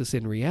basis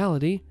in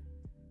reality.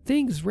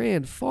 Things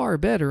ran far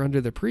better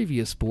under the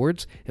previous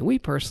boards, and we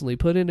personally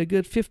put in a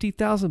good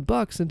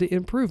 $50,000 into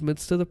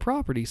improvements to the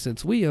property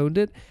since we owned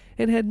it,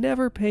 and had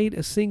never paid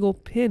a single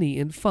penny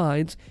in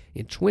fines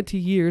in 20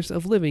 years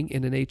of living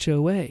in an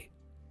HOA.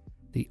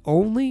 The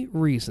only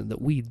reason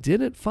that we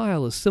didn't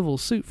file a civil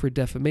suit for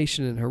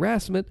defamation and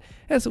harassment,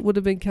 as it would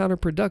have been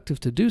counterproductive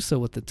to do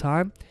so at the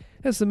time,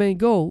 as the main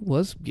goal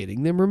was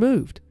getting them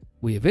removed.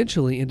 We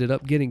eventually ended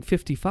up getting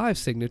 55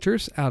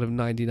 signatures out of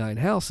 99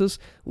 houses,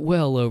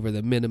 well over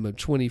the minimum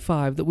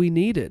 25 that we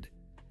needed.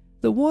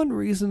 The one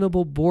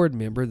reasonable board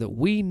member that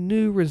we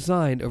knew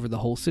resigned over the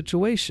whole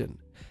situation.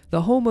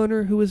 The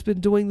homeowner who has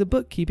been doing the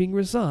bookkeeping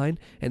resigned,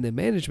 and the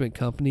management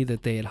company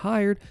that they had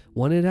hired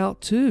wanted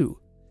out too.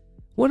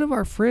 One of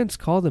our friends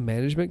called the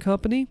management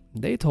company.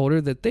 They told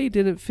her that they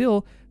didn't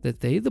feel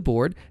that they, the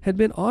board, had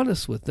been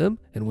honest with them,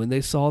 and when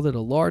they saw that a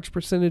large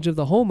percentage of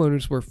the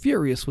homeowners were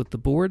furious with the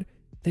board,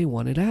 they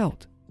wanted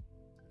out.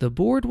 The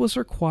board was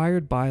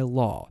required by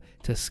law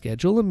to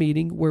schedule a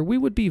meeting where we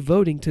would be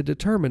voting to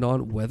determine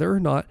on whether or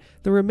not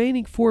the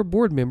remaining 4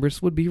 board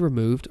members would be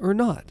removed or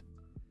not.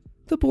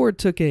 The board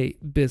took a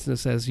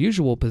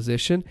business-as-usual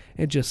position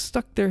and just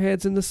stuck their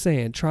heads in the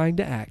sand trying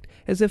to act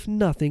as if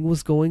nothing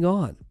was going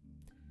on.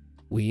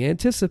 We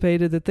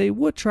anticipated that they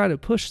would try to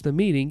push the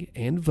meeting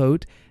and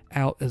vote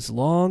out as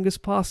long as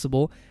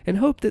possible and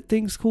hope that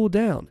things cool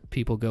down,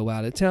 people go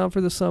out of town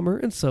for the summer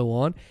and so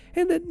on,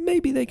 and that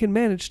maybe they can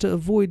manage to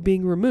avoid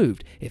being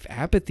removed if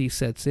apathy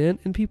sets in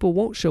and people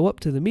won't show up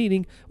to the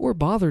meeting or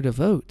bother to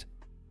vote.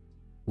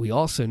 We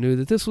also knew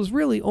that this was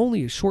really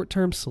only a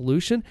short-term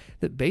solution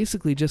that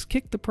basically just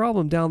kicked the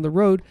problem down the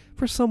road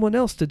for someone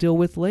else to deal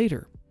with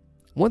later.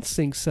 Once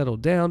things settle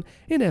down,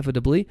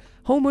 inevitably,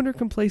 homeowner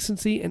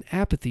complacency and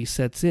apathy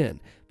sets in.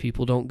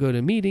 People don't go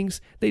to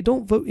meetings, they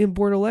don't vote in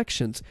board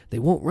elections, they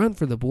won't run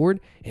for the board,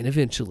 and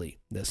eventually,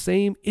 the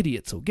same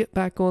idiots will get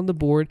back on the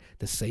board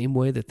the same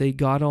way that they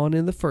got on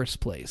in the first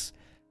place.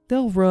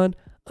 They'll run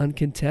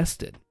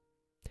uncontested.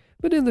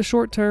 But in the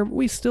short term,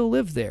 we still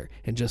live there,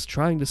 and just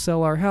trying to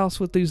sell our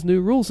house with these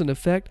new rules in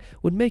effect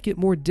would make it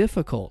more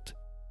difficult.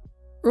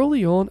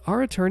 Early on,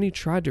 our attorney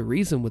tried to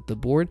reason with the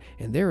board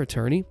and their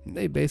attorney.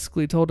 They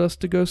basically told us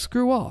to go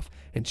screw off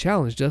and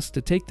challenged us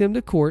to take them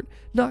to court,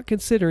 not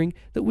considering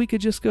that we could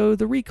just go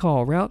the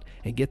recall route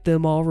and get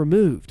them all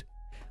removed.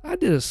 I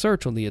did a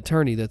search on the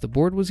attorney that the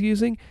board was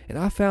using, and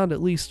I found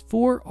at least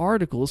 4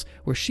 articles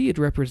where she had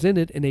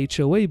represented an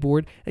HOA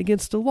board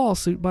against a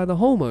lawsuit by the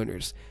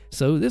homeowners,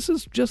 so this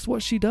is just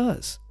what she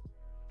does.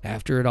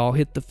 After it all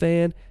hit the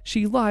fan,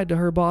 she lied to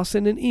her boss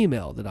in an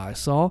email that I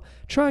saw,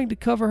 trying to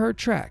cover her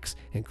tracks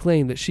and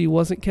claimed that she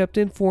wasn't kept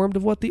informed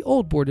of what the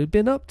old board had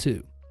been up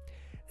to.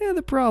 And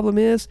the problem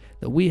is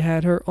that we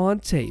had her on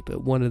tape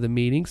at one of the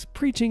meetings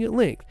preaching at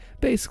length,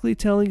 basically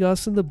telling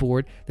us and the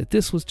board that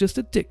this was just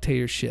a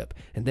dictatorship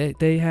and that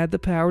they had the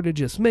power to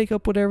just make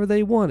up whatever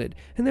they wanted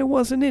and there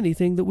wasn't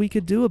anything that we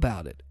could do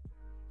about it.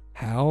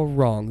 How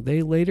wrong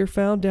they later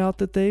found out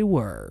that they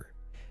were.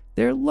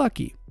 They're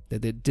lucky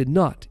that it did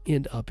not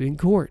end up in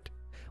court.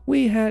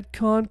 We had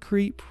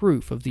concrete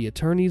proof of the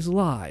attorney's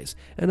lies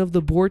and of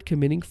the board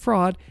committing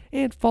fraud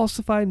and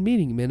falsified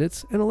meeting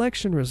minutes and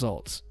election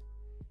results.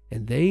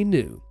 And they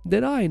knew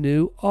that I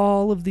knew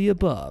all of the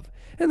above,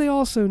 and they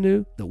also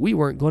knew that we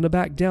weren't going to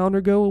back down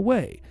or go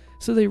away,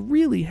 so they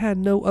really had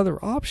no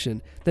other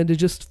option than to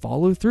just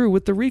follow through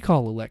with the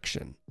recall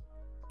election.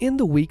 In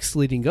the weeks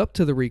leading up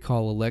to the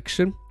recall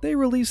election, they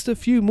released a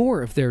few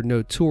more of their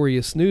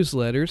notorious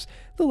newsletters,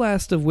 the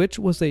last of which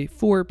was a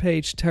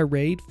 4-page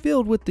tirade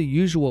filled with the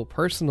usual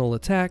personal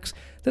attacks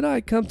that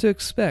I'd come to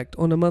expect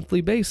on a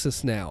monthly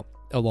basis now,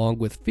 along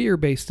with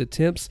fear-based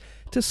attempts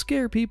to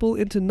scare people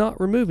into not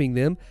removing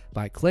them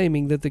by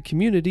claiming that the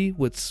community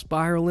would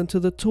spiral into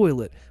the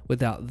toilet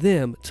without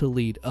them to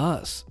lead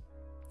us.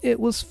 It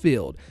was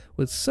filled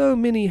with so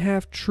many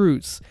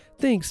half-truths,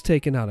 things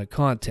taken out of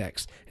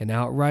context, and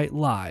outright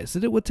lies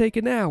that it would take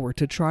an hour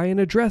to try and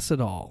address it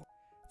all.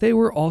 They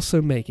were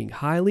also making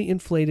highly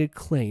inflated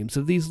claims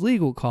of these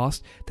legal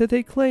costs that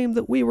they claimed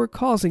that we were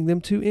causing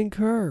them to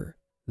incur.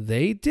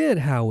 They did,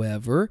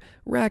 however,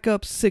 rack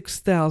up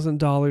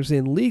 $6,000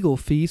 in legal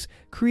fees,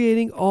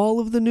 creating all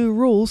of the new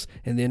rules,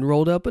 and then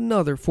rolled up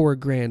another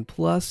 $4,000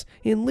 plus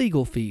in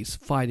legal fees,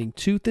 fighting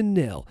tooth and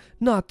nail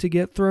not to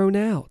get thrown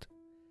out.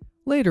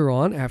 Later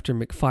on, after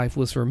McFife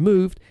was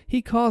removed,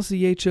 he caused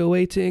the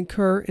HOA to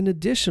incur an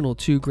additional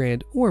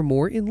 $2,000 or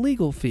more in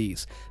legal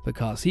fees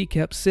because he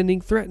kept sending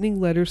threatening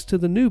letters to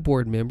the new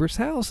board members'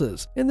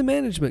 houses and the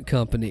management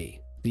company.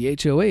 The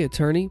HOA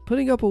attorney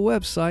putting up a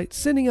website,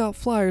 sending out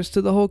flyers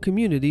to the whole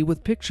community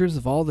with pictures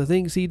of all the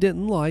things he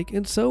didn't like,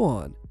 and so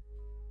on.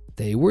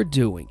 They were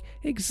doing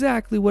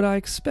exactly what I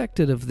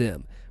expected of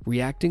them,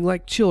 reacting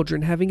like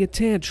children having a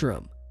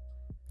tantrum.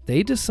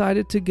 They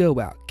decided to go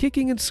out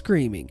kicking and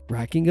screaming,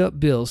 racking up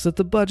bills that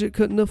the budget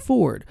couldn't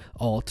afford,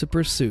 all to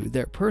pursue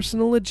their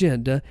personal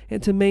agenda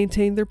and to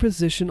maintain their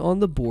position on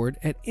the board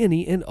at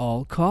any and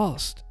all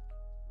cost.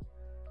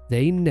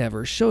 They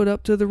never showed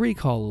up to the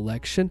recall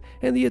election,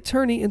 and the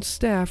attorney and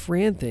staff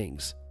ran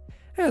things.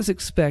 As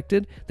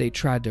expected, they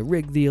tried to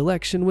rig the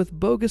election with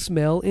bogus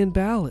mail-in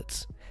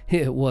ballots.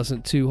 It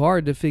wasn't too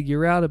hard to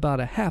figure out about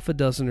a half a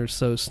dozen or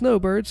so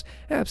snowbirds,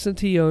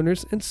 absentee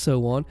owners, and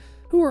so on,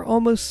 who are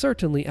almost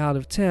certainly out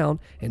of town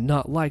and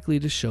not likely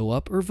to show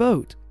up or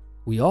vote.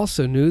 We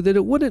also knew that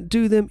it wouldn't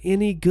do them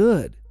any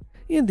good.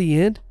 In the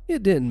end,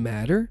 it didn't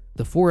matter.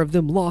 The 4 of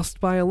them lost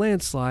by a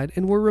landslide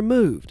and were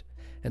removed.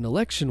 An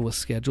election was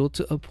scheduled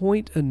to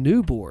appoint a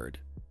new board.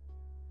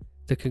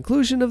 The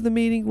conclusion of the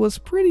meeting was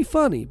pretty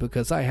funny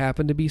because I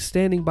happened to be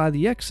standing by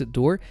the exit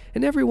door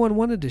and everyone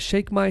wanted to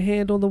shake my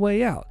hand on the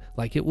way out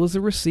like it was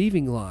a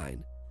receiving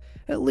line.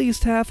 At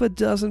least half a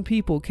dozen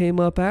people came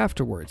up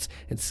afterwards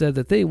and said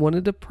that they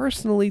wanted to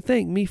personally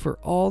thank me for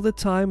all the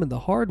time and the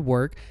hard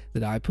work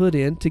that I put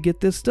in to get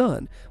this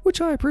done,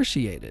 which I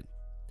appreciated.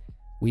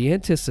 We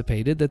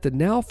anticipated that the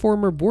now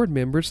former board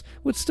members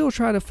would still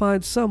try to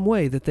find some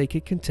way that they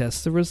could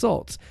contest the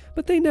results,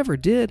 but they never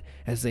did,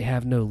 as they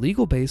have no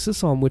legal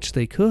basis on which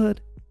they could.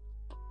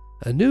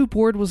 A new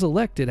board was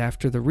elected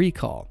after the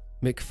recall.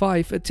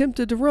 McFife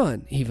attempted to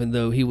run, even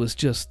though he was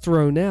just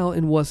thrown out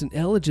and wasn't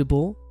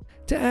eligible.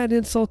 To add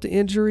insult to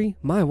injury,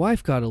 my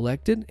wife got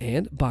elected,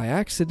 and by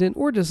accident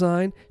or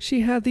design,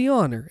 she had the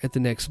honor at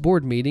the next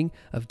board meeting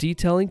of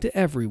detailing to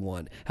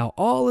everyone how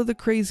all of the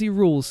crazy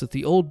rules that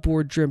the old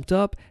board dreamt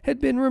up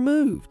had been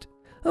removed.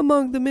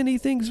 Among the many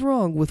things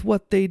wrong with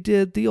what they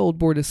did, the old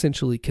board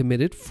essentially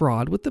committed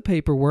fraud with the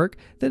paperwork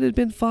that had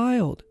been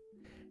filed.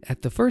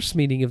 At the first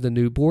meeting of the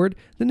new board,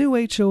 the new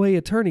HOA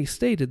attorney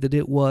stated that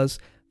it was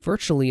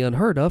virtually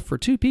unheard of for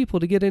two people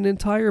to get an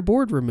entire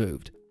board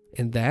removed,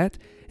 and that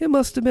it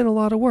must have been a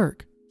lot of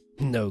work.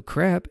 No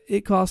crap,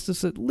 it cost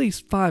us at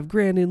least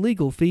 $5,000 in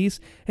legal fees,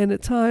 and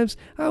at times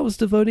I was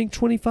devoting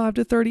 25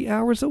 to 30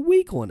 hours a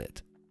week on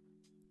it.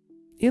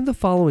 In the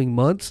following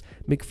months,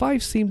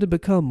 McFife seemed to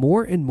become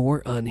more and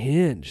more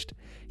unhinged.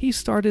 He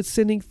started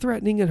sending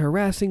threatening and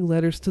harassing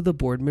letters to the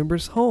board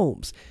members'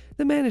 homes,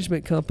 the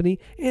management company,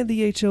 and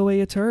the HOA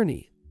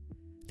attorney.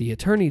 The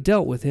attorney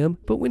dealt with him,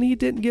 but when he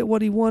didn't get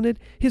what he wanted,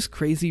 his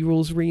crazy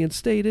rules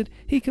reinstated,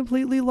 he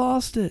completely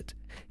lost it.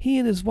 He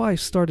and his wife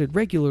started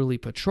regularly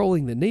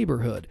patrolling the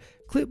neighborhood,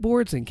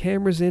 clipboards and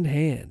cameras in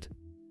hand.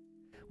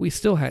 We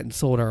still hadn't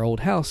sold our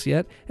old house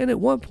yet, and at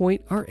one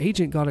point our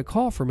agent got a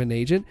call from an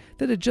agent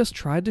that had just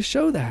tried to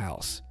show the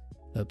house.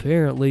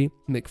 Apparently,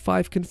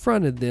 McFife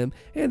confronted them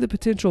and the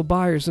potential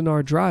buyers in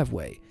our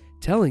driveway,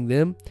 telling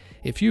them,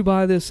 "If you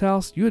buy this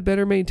house, you had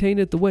better maintain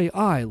it the way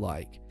I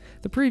like.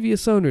 The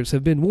previous owners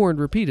have been warned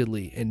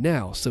repeatedly, and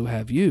now so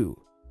have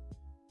you."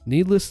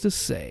 Needless to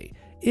say,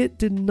 it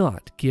did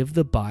not give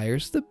the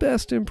buyers the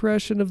best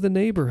impression of the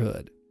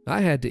neighborhood.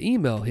 I had to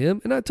email him,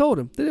 and I told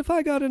him that if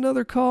I got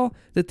another call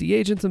that the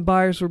agents and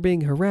buyers were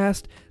being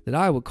harassed, that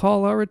I would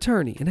call our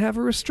attorney and have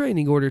a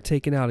restraining order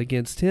taken out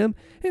against him,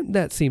 and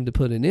that seemed to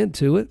put an end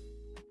to it.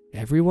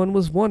 Everyone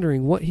was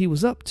wondering what he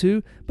was up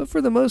to, but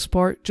for the most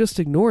part just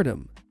ignored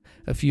him.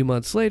 A few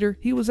months later,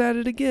 he was at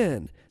it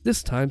again,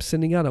 this time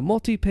sending out a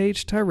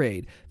multi-page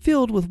tirade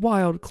filled with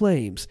wild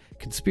claims,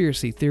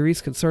 conspiracy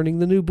theories concerning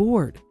the new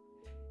board.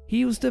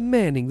 He was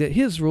demanding that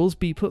his rules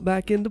be put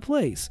back into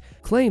place,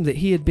 claimed that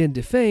he had been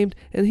defamed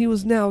and he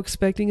was now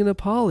expecting an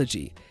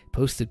apology,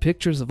 posted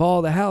pictures of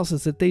all the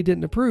houses that they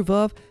didn't approve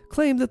of,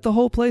 claimed that the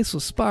whole place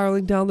was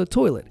spiraling down the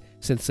toilet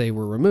since they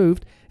were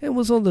removed and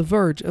was on the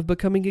verge of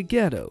becoming a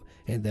ghetto,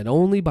 and that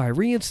only by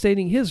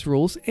reinstating his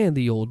rules and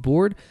the old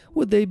board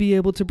would they be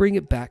able to bring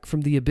it back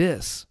from the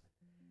abyss.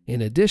 In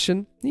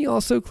addition, he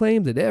also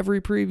claimed that every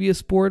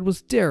previous board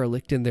was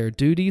derelict in their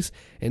duties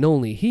and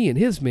only he and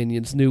his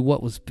minions knew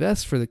what was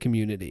best for the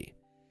community.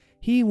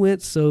 He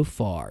went so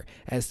far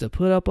as to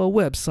put up a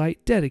website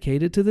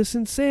dedicated to this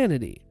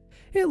insanity.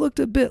 It looked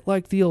a bit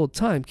like the old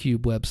TimeCube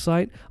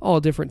website,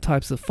 all different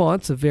types of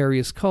fonts of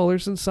various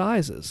colors and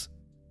sizes.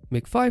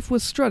 McFife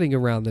was strutting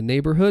around the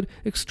neighborhood,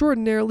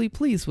 extraordinarily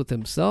pleased with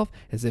himself,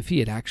 as if he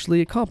had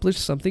actually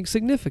accomplished something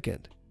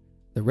significant.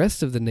 The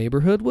rest of the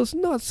neighborhood was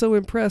not so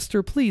impressed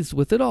or pleased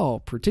with it all,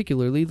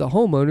 particularly the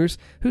homeowners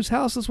whose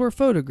houses were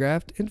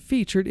photographed and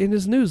featured in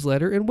his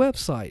newsletter and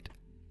website.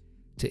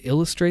 To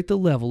illustrate the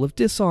level of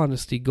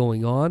dishonesty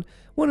going on,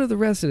 one of the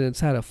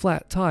residents had a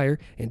flat tire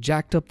and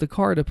jacked up the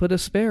car to put a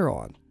spare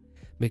on.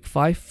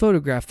 McFife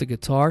photographed the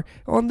guitar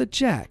on the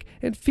jack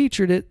and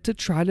featured it to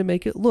try to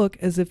make it look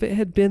as if it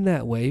had been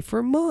that way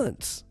for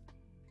months.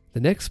 The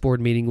next board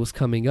meeting was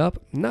coming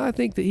up, and I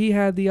think that he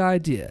had the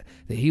idea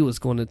that he was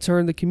going to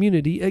turn the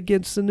community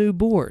against the new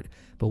board,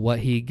 but what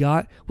he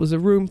got was a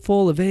room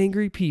full of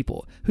angry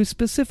people who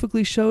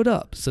specifically showed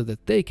up so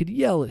that they could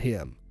yell at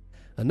him.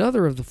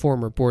 Another of the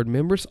former board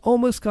members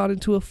almost got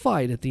into a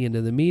fight at the end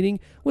of the meeting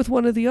with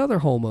one of the other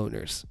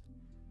homeowners.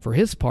 For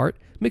his part,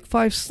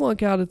 McFife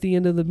slunk out at the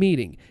end of the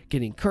meeting,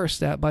 getting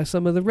cursed at by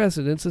some of the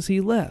residents as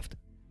he left.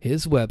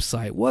 His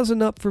website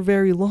wasn't up for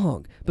very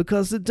long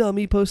because the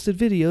dummy posted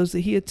videos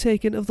that he had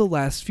taken of the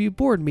last few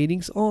board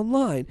meetings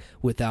online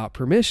without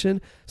permission,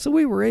 so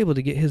we were able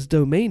to get his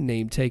domain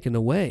name taken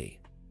away.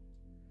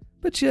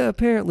 But you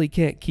apparently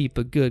can't keep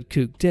a good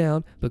kook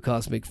down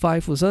because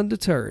McFife was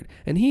undeterred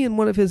and he and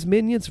one of his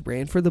minions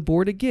ran for the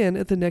board again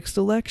at the next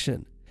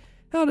election.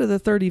 Out of the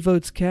 30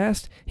 votes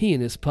cast, he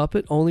and his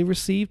puppet only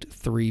received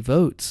 3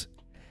 votes.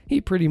 He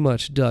pretty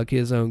much dug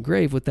his own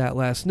grave with that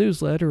last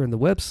newsletter and the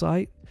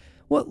website.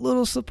 What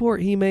little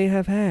support he may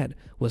have had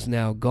was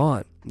now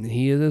gone, and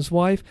he and his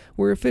wife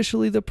were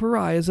officially the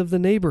pariahs of the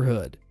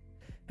neighborhood.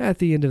 At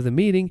the end of the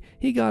meeting,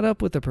 he got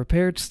up with a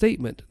prepared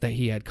statement that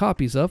he had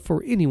copies of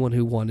for anyone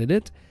who wanted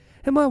it,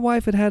 and my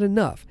wife had had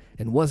enough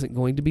and wasn't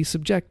going to be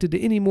subjected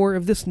to any more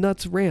of this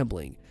nuts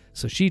rambling,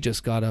 so she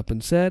just got up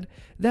and said,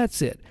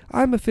 "That's it,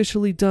 I'm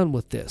officially done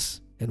with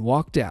this," and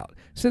walked out,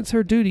 since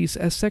her duties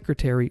as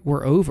secretary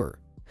were over.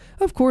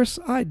 Of course,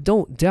 I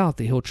don't doubt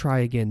that he'll try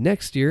again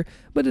next year,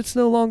 but it's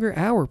no longer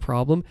our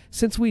problem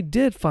since we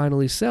did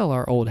finally sell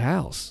our old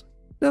house.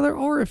 Now, there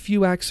are a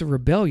few acts of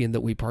rebellion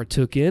that we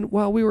partook in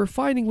while we were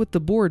fighting with the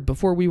board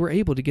before we were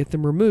able to get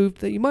them removed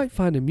that you might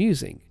find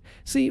amusing.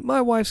 See,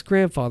 my wife's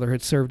grandfather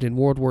had served in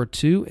World War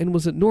II and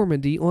was at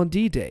Normandy on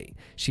D-Day.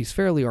 She's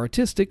fairly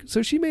artistic,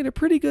 so she made a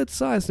pretty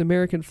good-sized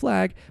American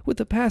flag with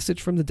a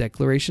passage from the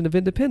Declaration of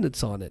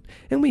Independence on it,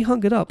 and we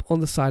hung it up on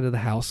the side of the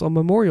house on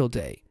Memorial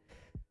Day.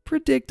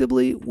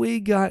 Predictably, we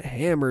got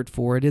hammered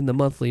for it in the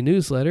monthly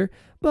newsletter,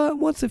 but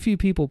once a few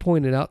people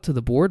pointed out to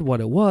the board what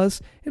it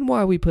was and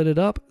why we put it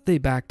up, they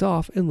backed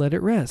off and let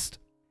it rest.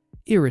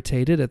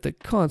 Irritated at the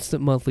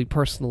constant monthly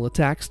personal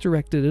attacks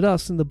directed at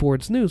us in the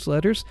board's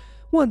newsletters,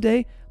 one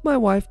day my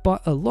wife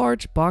bought a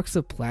large box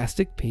of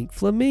plastic pink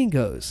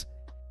flamingos.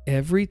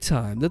 Every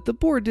time that the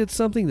board did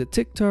something that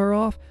ticked her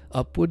off,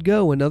 up would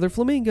go another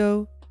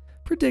flamingo.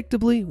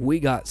 Predictably, we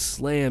got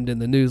slammed in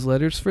the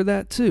newsletters for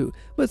that too,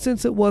 but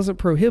since it wasn't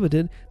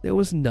prohibited, there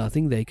was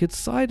nothing they could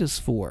cite us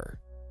for.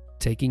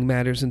 Taking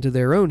matters into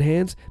their own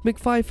hands,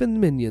 McFife and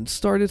minions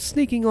started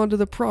sneaking onto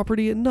the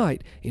property at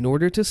night in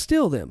order to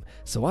steal them,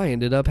 so I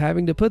ended up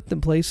having to put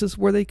them places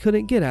where they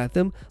couldn't get at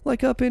them,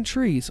 like up in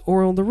trees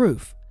or on the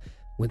roof.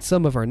 When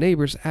some of our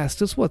neighbors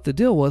asked us what the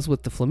deal was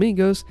with the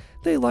flamingos,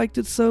 they liked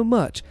it so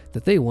much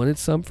that they wanted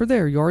some for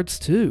their yards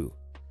too.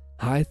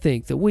 I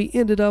think that we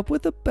ended up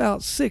with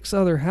about 6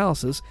 other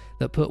houses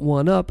that put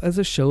one up as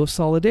a show of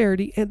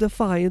solidarity and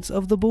defiance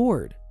of the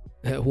board.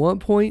 At one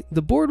point,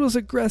 the board was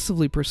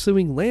aggressively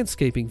pursuing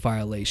landscaping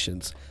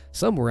violations.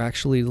 Some were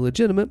actually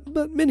legitimate,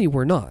 but many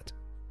were not.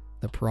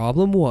 The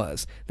problem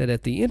was that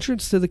at the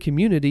entrance to the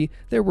community,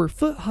 there were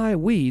foot-high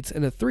weeds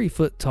and a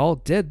 3-foot-tall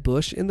dead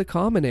bush in the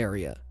common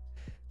area.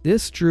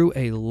 This drew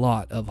a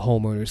lot of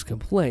homeowners'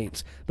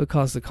 complaints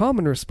because the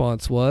common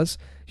response was,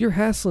 "You're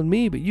hassling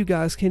me, but you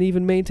guys can't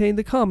even maintain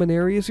the common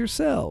areas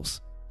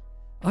yourselves."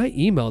 I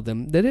emailed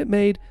them that it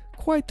made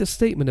quite the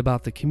statement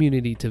about the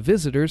community to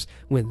visitors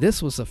when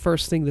this was the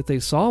first thing that they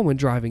saw when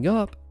driving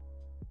up.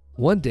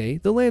 One day,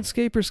 the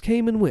landscapers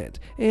came and went,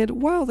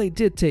 and while they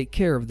did take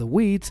care of the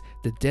weeds,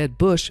 the dead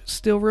bush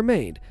still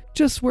remained,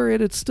 just where it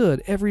had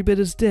stood every bit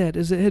as dead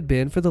as it had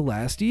been for the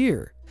last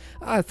year.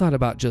 I thought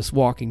about just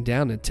walking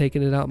down and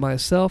taking it out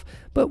myself,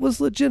 but was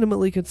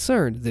legitimately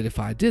concerned that if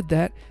I did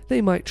that,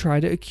 they might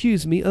try to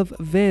accuse me of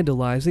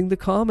vandalizing the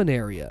common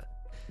area.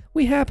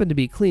 We happened to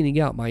be cleaning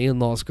out my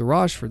in-laws'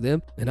 garage for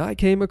them, and I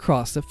came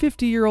across a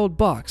 50-year-old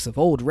box of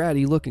old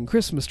ratty-looking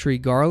Christmas tree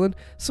garland,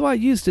 so I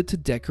used it to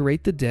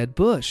decorate the dead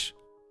bush.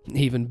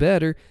 Even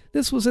better,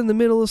 this was in the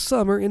middle of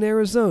summer in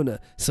Arizona,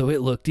 so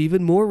it looked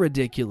even more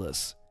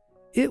ridiculous.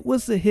 It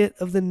was the hit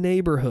of the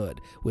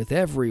neighborhood, with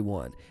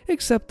everyone,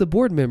 except the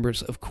board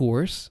members, of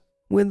course.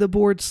 When the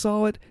board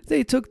saw it,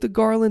 they took the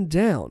garland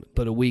down,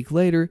 but a week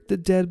later, the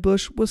dead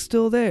bush was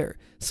still there,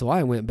 so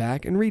I went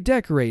back and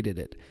redecorated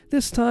it,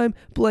 this time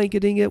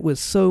blanketing it with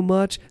so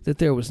much that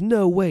there was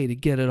no way to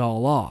get it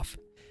all off.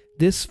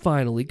 This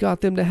finally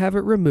got them to have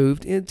it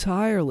removed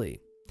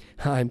entirely.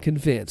 I'm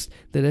convinced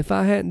that if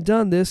I hadn't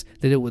done this,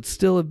 that it would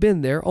still have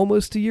been there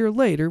almost a year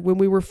later when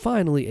we were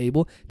finally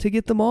able to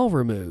get them all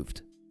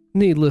removed.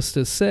 Needless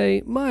to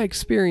say, my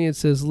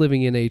experiences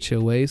living in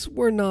HOAs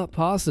were not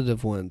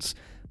positive ones.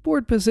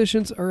 Board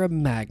positions are a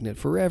magnet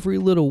for every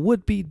little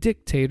would-be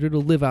dictator to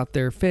live out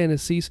their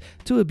fantasies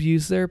to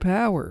abuse their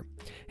power.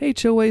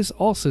 HOAs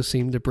also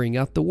seem to bring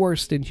out the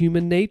worst in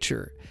human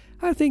nature.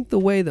 I think the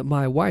way that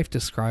my wife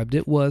described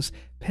it was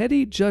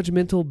petty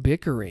judgmental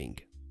bickering.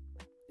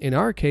 In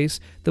our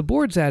case, the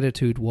board's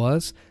attitude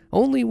was,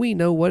 "Only we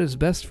know what is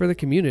best for the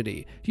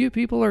community. You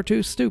people are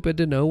too stupid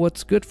to know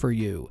what's good for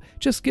you.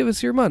 Just give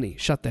us your money,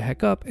 shut the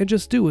heck up, and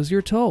just do as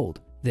you're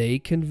told." They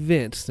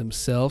convince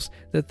themselves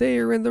that they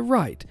are in the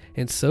right,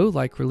 and so,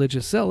 like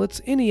religious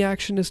zealots, any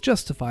action is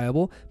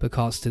justifiable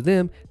because to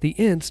them, the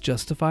ends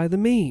justify the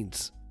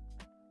means.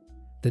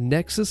 The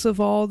nexus of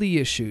all the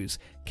issues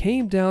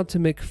came down to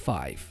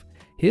McFife.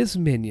 His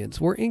minions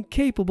were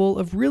incapable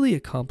of really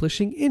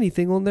accomplishing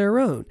anything on their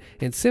own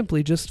and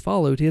simply just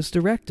followed his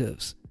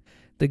directives.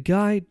 The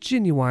guy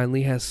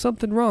genuinely has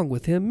something wrong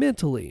with him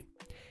mentally.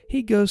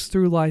 He goes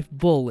through life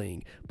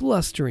bullying,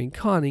 blustering,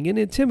 conning, and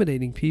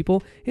intimidating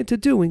people into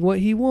doing what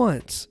he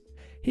wants.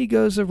 He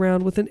goes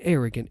around with an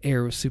arrogant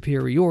air of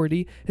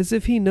superiority as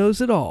if he knows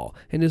it all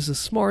and is the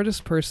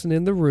smartest person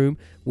in the room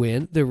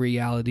when the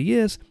reality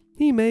is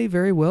he may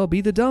very well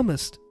be the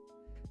dumbest.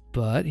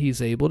 But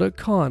he's able to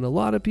con a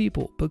lot of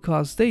people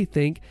because they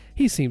think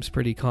he seems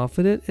pretty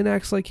confident and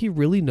acts like he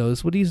really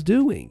knows what he's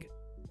doing.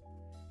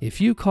 If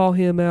you call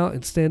him out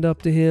and stand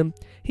up to him,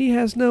 he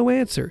has no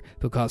answer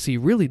because he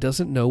really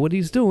doesn't know what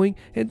he's doing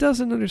and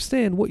doesn't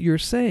understand what you're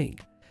saying.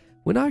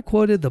 When I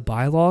quoted the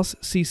bylaws,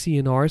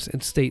 CC&Rs,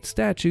 and state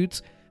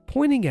statutes,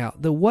 pointing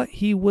out that what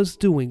he was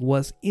doing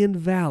was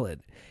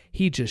invalid,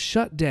 he just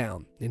shut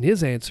down, and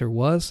his answer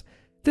was,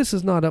 "This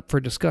is not up for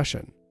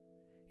discussion."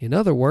 In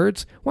other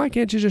words, why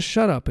can't you just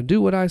shut up and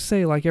do what I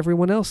say like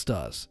everyone else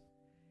does?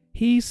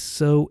 He's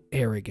so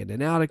arrogant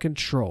and out of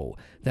control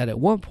that at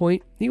one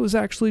point he was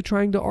actually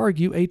trying to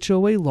argue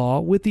HOA law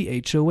with the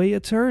HOA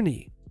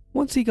attorney.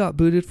 Once he got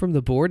booted from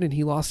the board and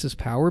he lost his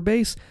power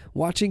base,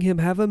 watching him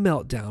have a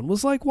meltdown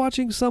was like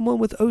watching someone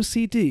with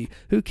OCD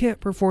who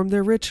can't perform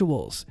their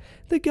rituals.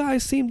 The guy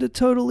seemed to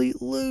totally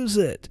lose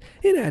it.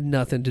 It had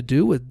nothing to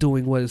do with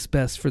doing what is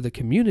best for the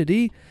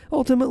community.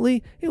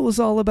 Ultimately, it was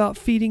all about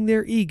feeding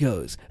their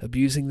egos,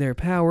 abusing their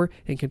power,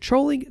 and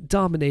controlling,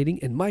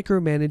 dominating, and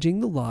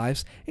micromanaging the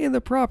lives and the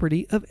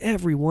property of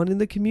everyone in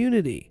the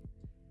community.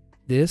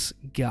 This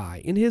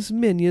guy and his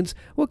minions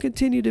will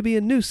continue to be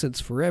a nuisance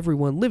for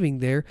everyone living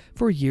there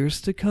for years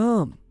to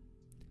come.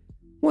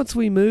 Once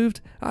we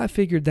moved, I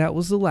figured that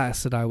was the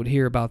last that I would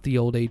hear about the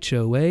old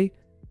HOA.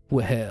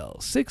 Well,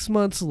 6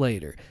 months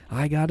later,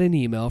 I got an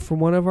email from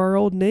one of our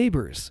old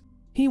neighbors.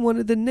 He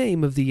wanted the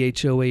name of the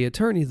HOA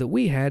attorney that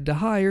we had to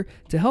hire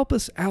to help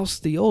us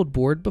oust the old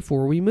board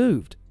before we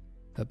moved.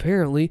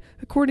 Apparently,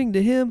 according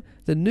to him,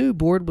 the new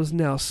board was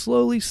now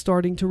slowly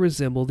starting to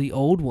resemble the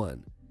old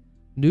one.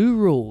 New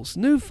rules,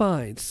 new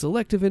fines,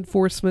 selective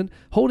enforcement,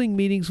 holding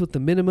meetings with the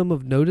minimum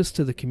of notice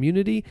to the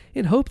community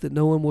in hope that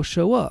no one will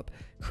show up,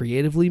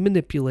 creatively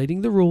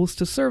manipulating the rules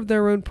to serve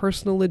their own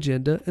personal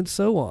agenda, and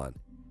so on.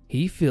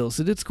 He feels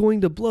that it's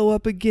going to blow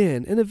up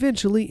again and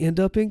eventually end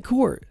up in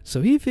court,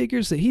 so he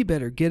figures that he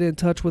better get in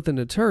touch with an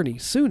attorney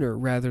sooner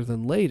rather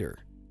than later.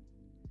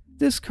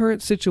 This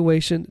current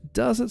situation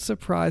doesn't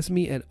surprise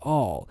me at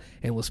all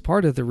and was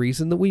part of the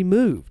reason that we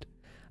moved.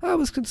 I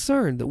was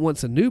concerned that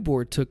once a new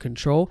board took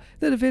control,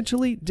 that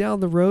eventually, down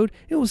the road,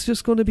 it was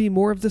just going to be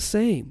more of the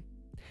same.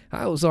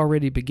 I was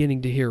already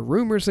beginning to hear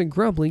rumors and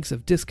grumblings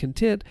of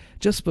discontent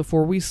just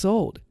before we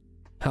sold.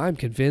 I'm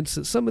convinced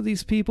that some of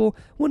these people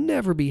will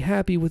never be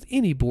happy with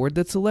any board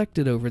that's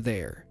elected over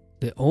there.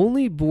 The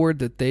only board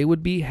that they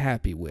would be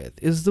happy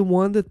with is the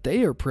one that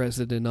they are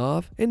president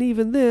of, and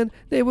even then,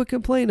 they would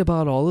complain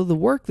about all of the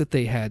work that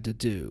they had to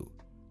do.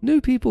 New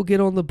people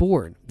get on the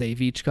board.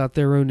 They've each got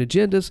their own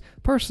agendas,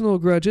 personal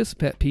grudges,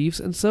 pet peeves,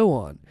 and so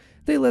on.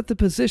 They let the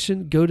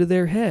position go to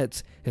their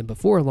heads, and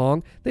before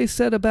long, they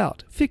set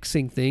about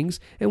fixing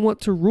things and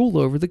want to rule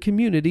over the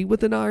community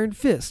with an iron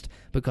fist,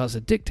 because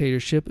a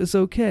dictatorship is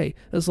okay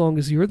as long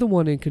as you're the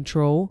one in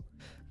control.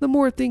 The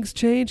more things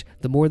change,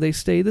 the more they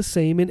stay the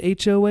same in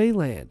HOA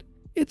land.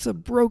 It's a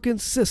broken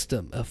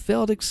system, a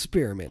failed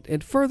experiment,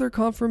 and further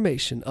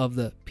confirmation of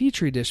the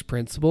Petri dish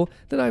principle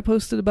that I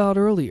posted about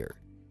earlier.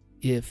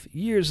 If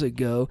years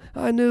ago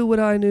I knew what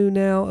I knew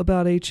now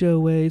about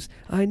HOAs,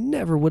 I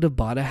never would have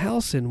bought a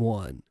house in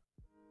one.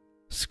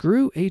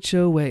 Screw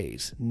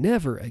HOAs,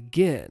 never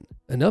again.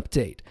 An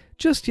update.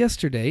 Just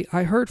yesterday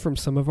I heard from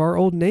some of our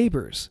old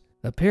neighbors.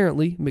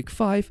 Apparently,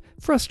 McFife,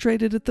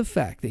 frustrated at the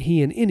fact that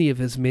he and any of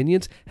his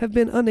minions have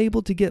been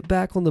unable to get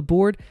back on the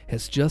board,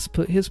 has just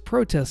put his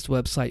protest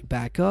website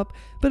back up,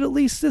 but at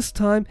least this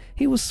time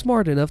he was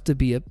smart enough to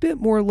be a bit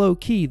more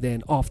low-key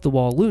than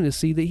off-the-wall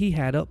lunacy that he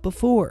had up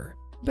before.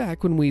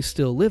 Back when we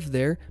still lived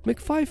there,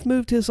 McFife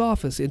moved his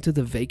office into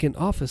the vacant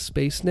office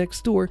space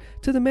next door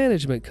to the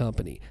management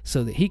company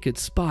so that he could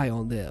spy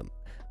on them.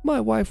 My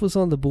wife was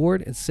on the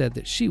board and said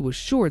that she was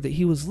sure that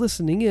he was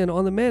listening in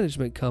on the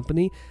management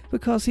company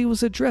because he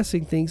was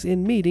addressing things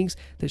in meetings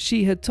that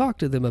she had talked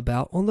to them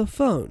about on the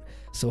phone,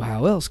 so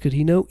how else could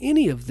he know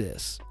any of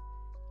this?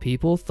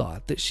 People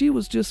thought that she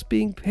was just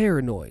being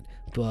paranoid,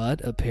 but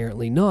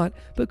apparently not,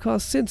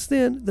 because since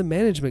then the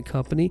management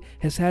company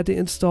has had to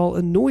install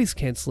a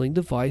noise-canceling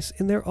device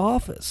in their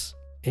office.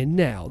 And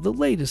now the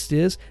latest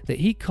is that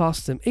he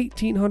cost them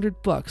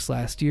 $1,800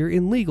 last year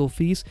in legal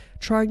fees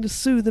trying to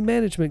sue the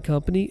management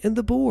company and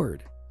the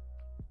board.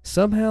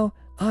 Somehow,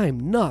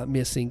 I'm not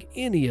missing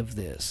any of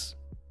this.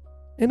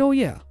 And oh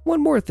yeah,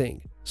 one more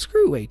thing.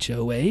 Screw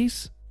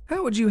HOAs.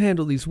 How would you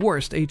handle these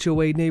worst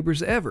HOA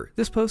neighbors ever?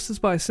 This post is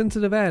by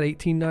Sensitive Ad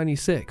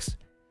 1896.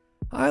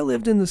 I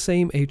lived in the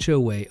same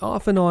HOA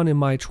off and on in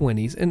my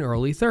 20s and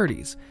early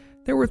 30s.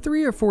 There were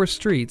 3 or 4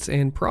 streets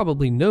and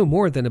probably no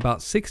more than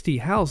about 60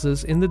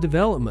 houses in the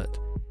development.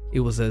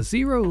 It was a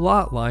 0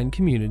 lot line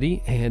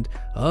community and,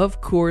 of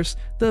course,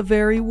 the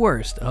very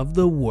worst of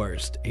the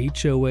worst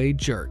HOA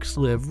jerks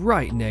live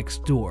right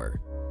next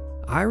door.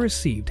 I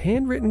received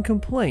handwritten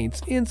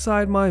complaints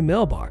inside my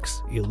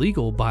mailbox,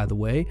 illegal by the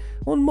way,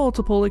 on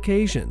multiple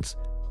occasions.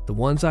 The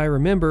ones I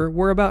remember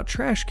were about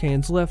trash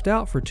cans left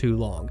out for too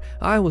long.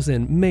 I was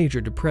in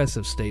major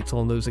depressive states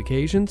on those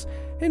occasions,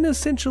 and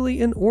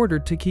essentially in order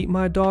to keep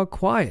my dog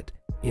quiet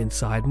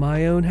inside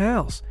my own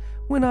house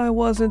when I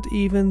wasn't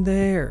even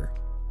there.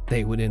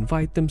 They would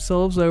invite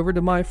themselves over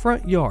to my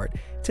front yard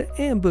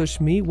to ambush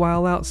me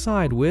while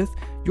outside with,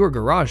 "Your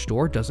garage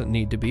door doesn't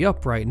need to be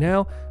up right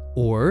now,"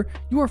 or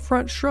 "Your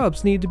front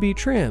shrubs need to be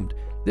trimmed.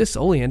 This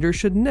oleander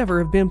should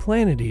never have been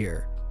planted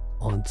here."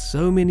 On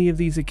so many of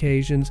these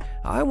occasions,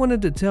 I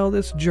wanted to tell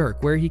this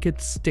jerk where he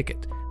could stick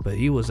it, but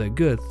he was a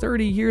good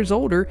 30 years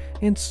older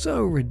and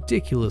so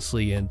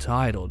ridiculously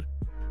entitled.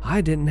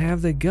 I didn't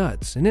have the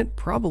guts, and it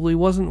probably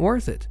wasn't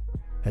worth it.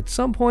 At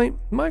some point,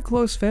 my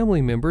close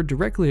family member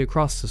directly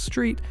across the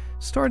street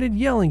started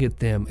yelling at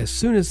them as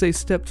soon as they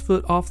stepped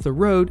foot off the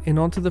road and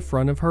onto the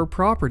front of her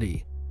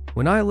property.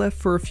 When I left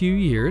for a few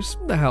years,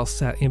 the house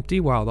sat empty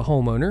while the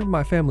homeowner,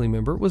 my family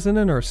member, was in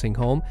a nursing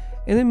home,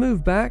 and then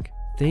moved back.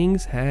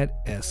 Things had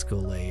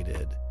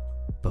escalated.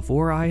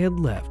 Before I had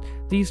left,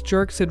 these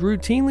jerks had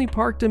routinely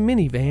parked a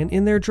minivan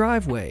in their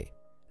driveway.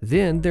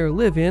 Then their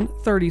live-in,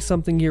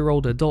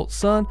 30-something-year-old adult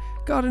son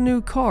got a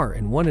new car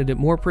and wanted it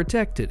more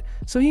protected,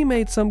 so he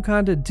made some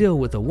kind of deal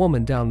with a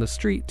woman down the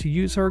street to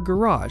use her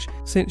garage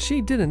since she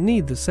didn't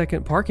need the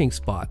second parking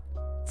spot.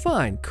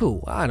 Fine,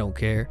 cool, I don't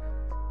care.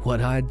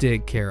 What I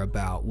did care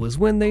about was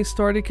when they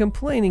started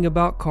complaining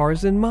about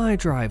cars in my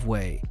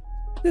driveway.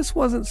 This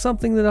wasn't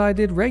something that I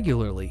did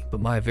regularly,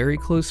 but my very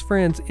close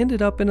friends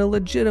ended up in a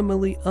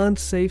legitimately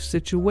unsafe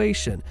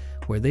situation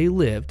where they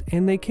lived,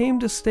 and they came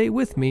to stay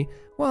with me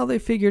while they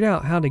figured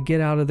out how to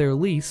get out of their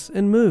lease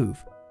and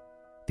move.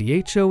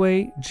 The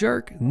HOA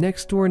jerk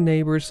next door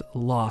neighbors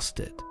lost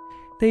it.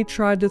 They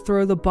tried to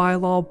throw the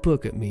bylaw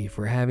book at me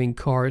for having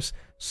cars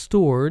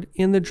stored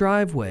in the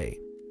driveway.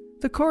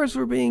 The cars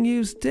were being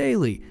used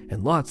daily,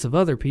 and lots of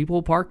other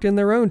people parked in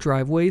their own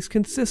driveways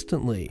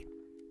consistently.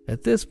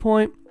 At this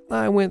point,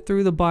 I went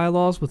through the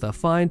bylaws with a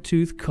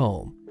fine-tooth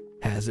comb.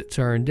 As it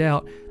turned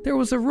out, there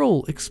was a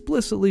rule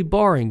explicitly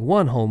barring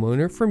one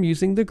homeowner from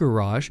using the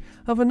garage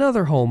of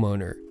another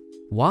homeowner.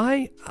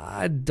 Why?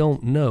 I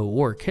don't know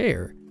or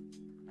care.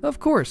 Of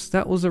course,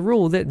 that was a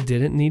rule that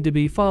didn't need to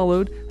be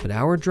followed, but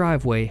our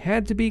driveway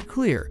had to be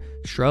clear,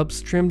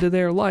 shrubs trimmed to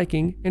their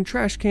liking, and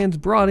trash cans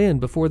brought in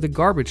before the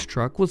garbage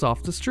truck was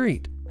off the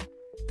street.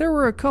 There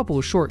were a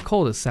couple short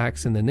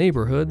cul-de-sacs in the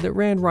neighborhood that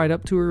ran right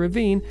up to a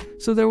ravine,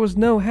 so there was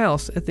no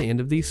house at the end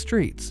of these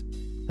streets.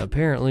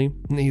 Apparently,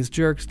 these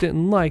jerks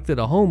didn't like that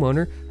a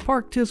homeowner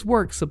parked his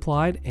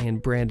work-supplied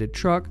and branded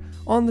truck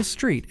on the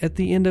street at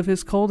the end of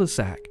his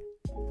cul-de-sac.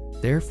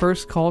 Their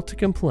first call to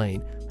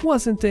complain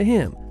wasn't to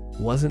him,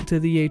 wasn't to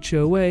the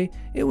HOA,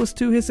 it was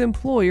to his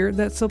employer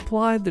that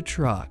supplied the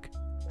truck.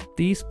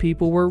 These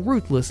people were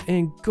ruthless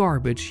and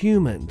garbage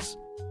humans.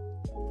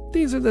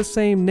 These are the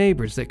same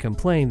neighbors that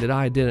complained that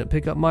I didn't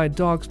pick up my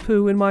dog's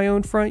poo in my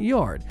own front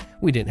yard.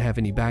 We didn't have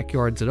any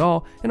backyards at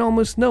all, and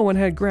almost no one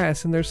had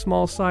grass in their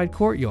small side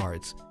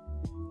courtyards.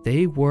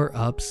 They were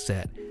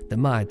upset that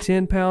my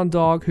 10-pound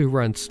dog, who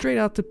runs straight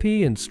out to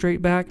pee and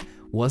straight back,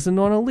 wasn't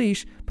on a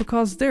leash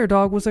because their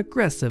dog was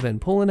aggressive and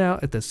pulling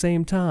out at the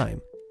same time.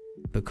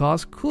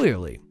 Because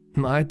clearly,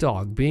 my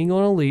dog being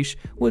on a leash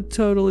would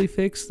totally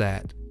fix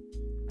that.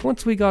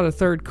 Once we got a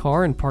third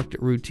car and parked it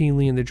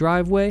routinely in the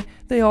driveway,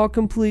 they all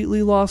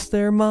completely lost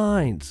their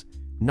minds,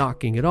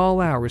 knocking at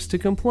all hours to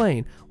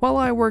complain while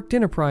I worked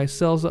enterprise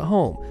cells at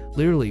home,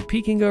 literally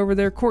peeking over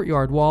their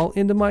courtyard wall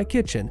into my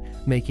kitchen,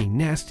 making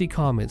nasty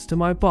comments to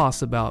my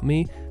boss about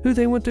me, who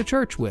they went to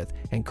church with,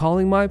 and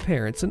calling my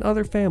parents and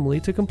other family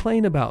to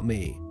complain about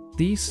me.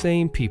 These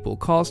same people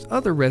caused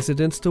other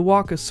residents to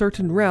walk a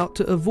certain route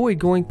to avoid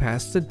going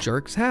past the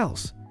jerk's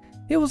house.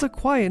 It was a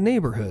quiet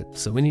neighborhood,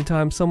 so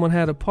anytime someone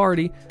had a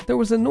party, there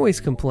was a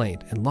noise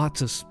complaint and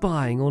lots of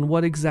spying on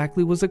what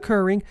exactly was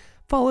occurring,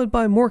 followed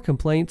by more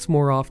complaints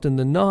more often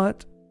than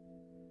not.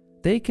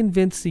 They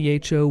convinced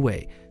the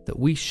HOA that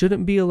we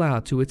shouldn't be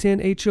allowed to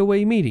attend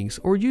HOA meetings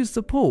or use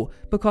the pool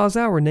because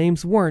our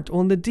names weren't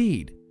on the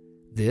deed.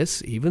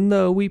 This even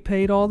though we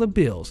paid all the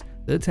bills,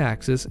 the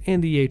taxes,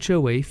 and the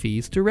HOA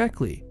fees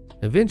directly.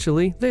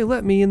 Eventually, they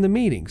let me in the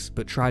meetings,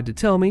 but tried to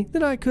tell me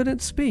that I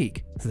couldn't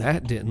speak.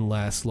 That didn't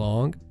last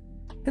long.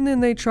 And then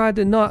they tried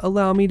to not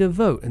allow me to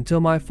vote until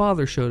my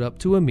father showed up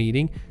to a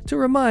meeting to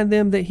remind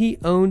them that he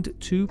owned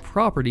 2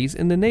 properties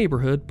in the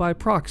neighborhood by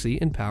proxy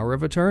and power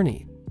of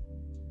attorney.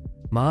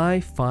 My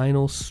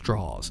final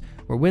straws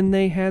were when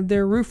they had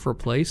their roof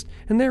replaced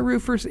and their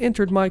roofers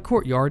entered my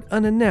courtyard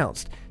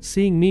unannounced,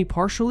 seeing me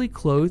partially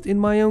clothed in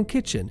my own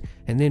kitchen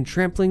and then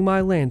trampling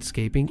my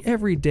landscaping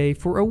every day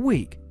for a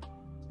week.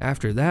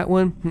 After that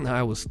one,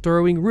 I was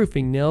throwing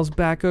roofing nails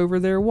back over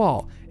their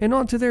wall and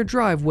onto their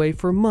driveway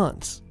for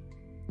months.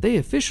 They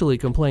officially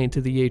complained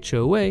to the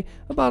HOA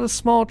about a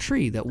small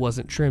tree that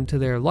wasn't trimmed to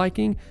their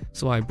liking,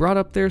 so I brought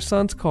up their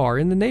son's car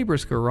in the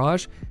neighbor's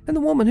garage, and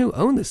the woman who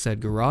owned the said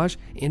garage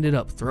ended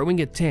up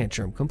throwing a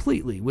tantrum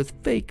completely with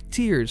fake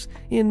tears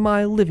in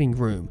my living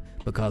room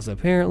because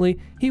apparently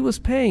he was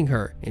paying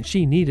her and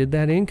she needed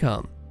that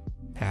income.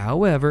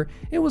 However,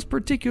 it was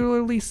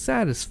particularly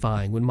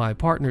satisfying when my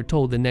partner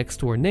told the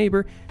next-door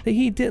neighbor that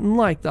he didn't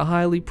like the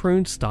highly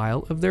pruned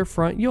style of their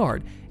front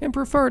yard and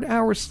preferred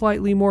our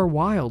slightly more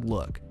wild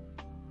look.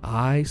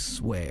 I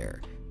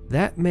swear,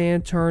 that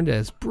man turned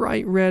as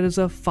bright red as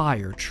a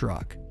fire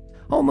truck.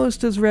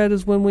 Almost as red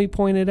as when we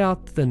pointed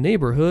out that the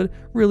neighborhood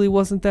really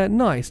wasn't that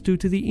nice due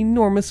to the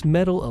enormous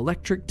metal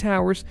electric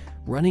towers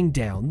running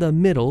down the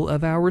middle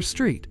of our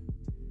street.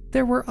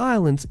 There were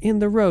islands in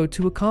the road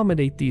to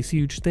accommodate these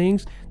huge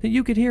things that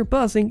you could hear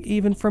buzzing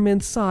even from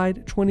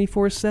inside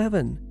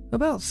 24/7.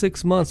 About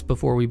 6 months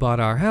before we bought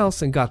our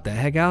house and got the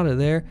heck out of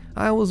there,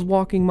 I was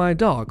walking my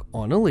dog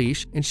on a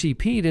leash and she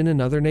peed in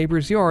another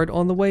neighbor's yard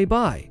on the way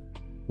by.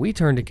 We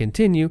turned to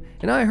continue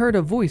and I heard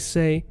a voice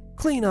say,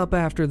 "Clean up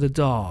after the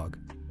dog."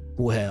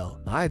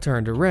 Well, I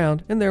turned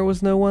around and there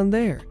was no one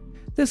there.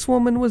 This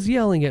woman was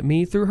yelling at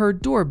me through her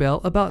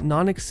doorbell about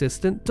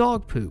non-existent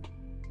dog poop.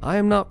 I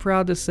am not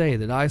proud to say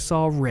that I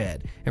saw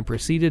red and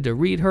proceeded to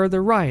read her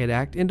the riot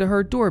act into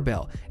her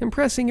doorbell and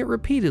pressing it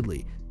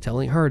repeatedly,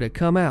 telling her to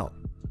come out.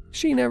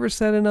 She never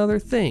said another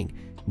thing,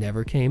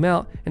 never came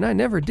out, and I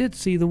never did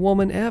see the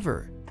woman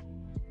ever.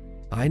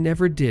 I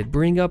never did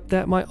bring up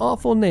that my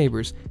awful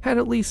neighbors had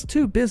at least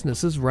 2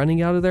 businesses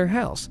running out of their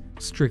house,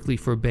 strictly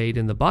forbade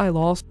in the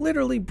bylaws,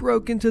 literally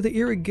broke into the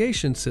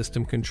irrigation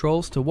system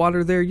controls to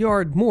water their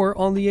yard more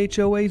on the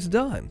HOA's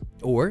dime,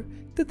 or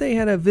that they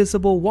had a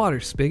visible water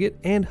spigot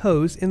and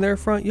hose in their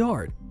front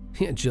yard.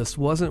 It just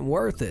wasn't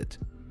worth it.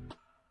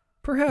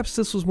 Perhaps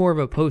this was more of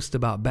a post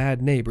about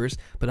bad neighbors,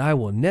 but I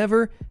will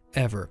never,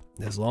 ever,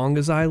 as long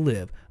as I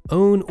live,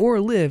 own or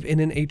live in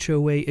an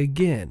HOA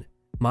again.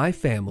 My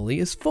family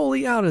is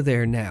fully out of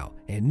there now,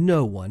 and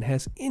no one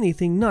has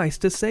anything nice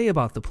to say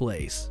about the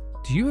place.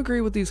 Do you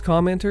agree with these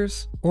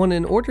commenters? On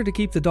In order to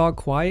keep the dog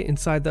quiet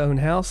inside the own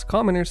house,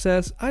 commenter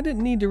says, I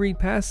didn't need to read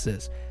past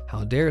this.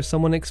 How dare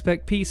someone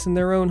expect peace in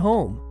their own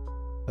home?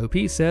 OP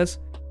says,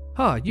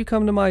 you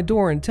come to my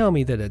door and tell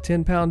me that a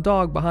 10-pound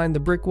dog behind the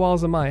brick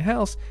walls of my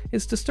house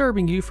is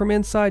disturbing you from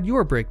inside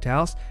your bricked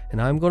house, and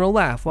I'm gonna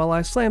laugh while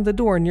I slam the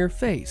door in your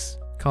face.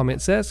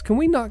 Comment says, can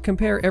we not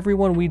compare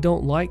everyone we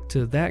don't like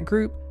to that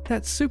group?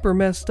 That's super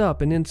messed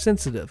up and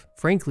insensitive.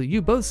 Frankly,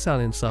 you both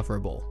sound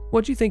insufferable.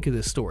 What'd you think of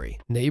this story?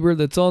 Neighbor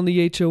that's on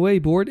the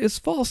HOA board is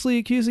falsely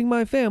accusing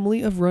my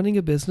family of running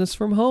a business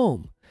from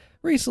home.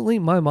 Recently,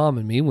 my mom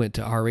and me went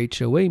to our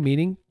HOA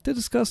meeting to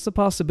discuss the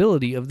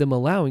possibility of them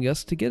allowing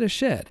us to get a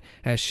shed,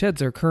 as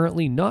sheds are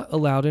currently not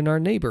allowed in our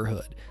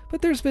neighborhood,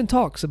 but there's been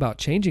talks about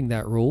changing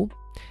that rule.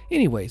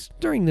 Anyways,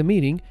 during the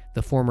meeting,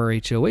 the former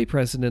HOA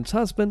president's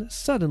husband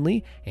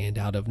suddenly, and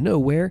out of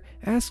nowhere,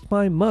 asked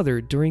my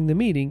mother during the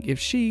meeting if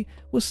she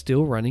was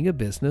still running a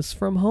business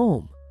from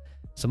home.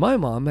 So my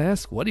mom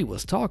asked what he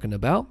was talking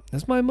about,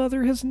 as my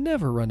mother has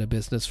never run a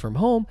business from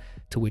home,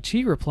 to which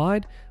he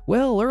replied,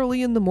 well,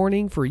 early in the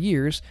morning for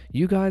years,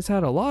 you guys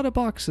had a lot of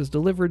boxes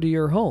delivered to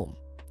your home.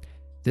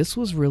 This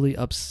was really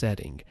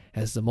upsetting,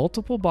 as the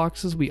multiple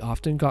boxes we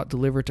often got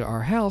delivered to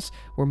our house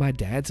were my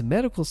dad's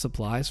medical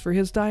supplies for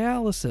his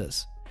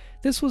dialysis.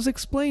 This was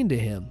explained to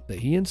him, but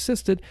he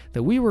insisted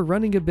that we were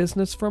running a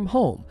business from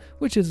home,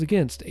 which is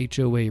against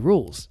HOA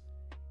rules.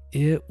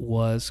 It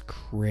was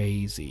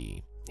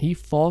crazy. He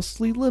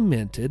falsely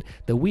lamented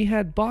that we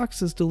had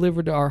boxes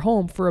delivered to our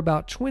home for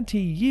about 20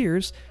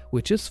 years,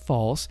 which is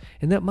false,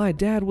 and that my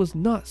dad was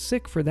not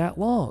sick for that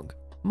long.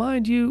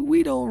 Mind you,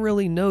 we don't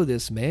really know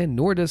this man,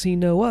 nor does he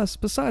know us,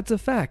 besides the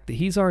fact that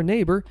he's our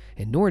neighbor,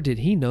 and nor did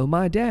he know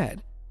my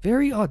dad.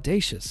 Very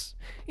audacious.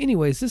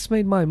 Anyways, this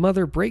made my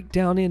mother break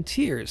down in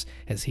tears,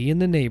 as he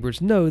and the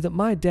neighbors know that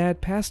my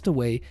dad passed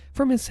away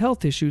from his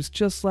health issues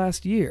just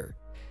last year.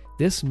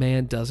 This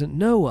man doesn't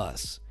know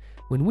us.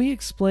 When we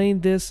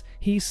explained this,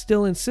 he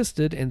still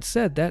insisted and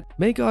said that,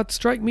 may God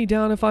strike me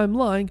down if I'm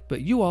lying,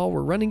 but you all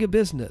were running a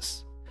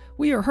business.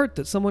 We are hurt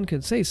that someone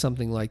could say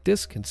something like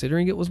this,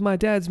 considering it was my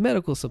dad's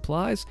medical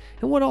supplies,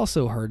 and what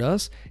also hurt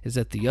us is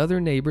that the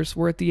other neighbors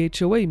were at the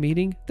HOA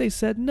meeting, they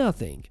said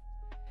nothing.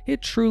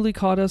 It truly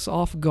caught us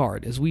off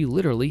guard, as we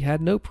literally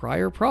had no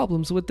prior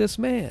problems with this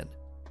man.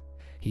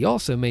 He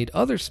also made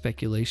other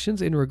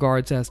speculations in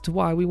regards as to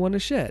why we want a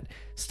shed,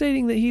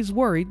 stating that he's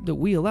worried that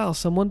we allow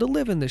someone to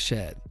live in the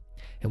shed.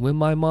 And when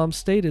my mom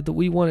stated that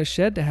we want a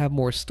shed to have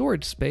more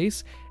storage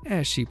space,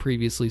 as she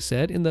previously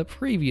said in the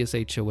previous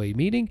HOA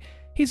meeting,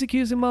 he's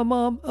accusing my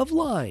mom of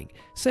lying,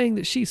 saying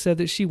that she said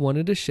that she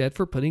wanted a shed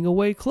for putting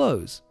away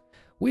clothes.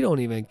 We don't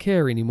even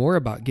care anymore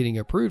about getting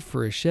approved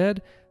for a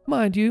shed.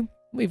 Mind you,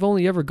 we've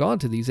only ever gone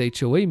to these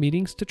HOA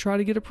meetings to try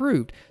to get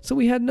approved, so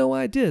we had no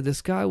idea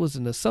this guy was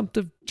an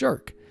assumptive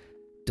jerk.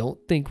 Don't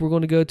think we're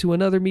going to go to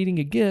another meeting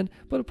again,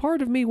 but a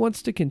part of me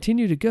wants to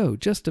continue to go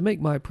just to make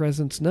my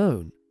presence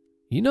known.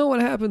 You know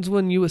what happens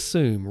when you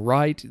assume,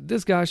 right?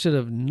 This guy should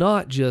have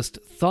not just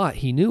thought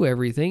he knew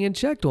everything and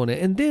checked on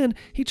it, and then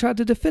he tried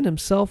to defend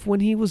himself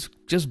when he was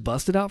just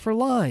busted out for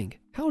lying.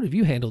 How would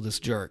you handle this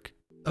jerk?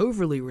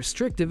 Overly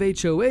restrictive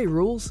HOA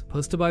rules,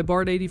 posted by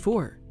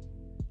Bart84.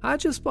 I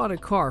just bought a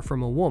car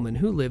from a woman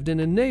who lived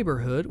in a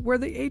neighborhood where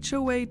the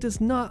HOA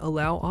does not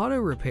allow auto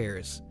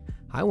repairs.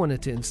 I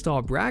wanted to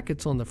install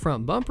brackets on the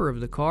front bumper of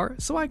the car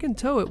so I can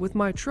tow it with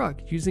my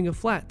truck using a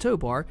flat tow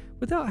bar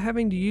without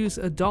having to use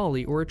a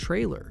dolly or a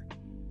trailer.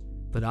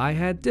 But I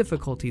had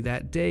difficulty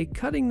that day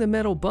cutting the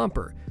metal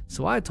bumper,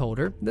 so I told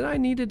her that I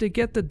needed to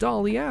get the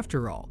dolly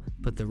after all,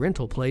 but the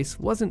rental place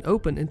wasn't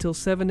open until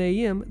 7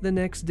 a.m. the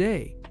next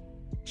day.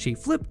 She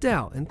flipped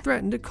out and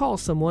threatened to call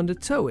someone to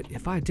tow it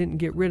if I didn't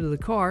get rid of the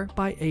car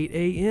by 8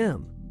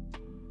 a.m.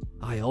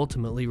 I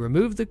ultimately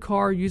removed the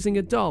car using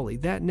a dolly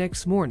that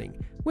next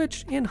morning,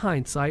 which in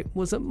hindsight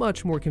was a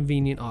much more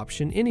convenient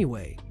option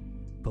anyway.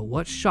 But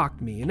what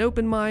shocked me and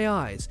opened my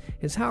eyes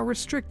is how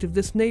restrictive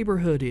this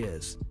neighborhood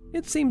is.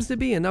 It seems to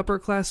be an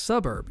upper-class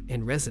suburb,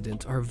 and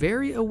residents are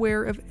very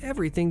aware of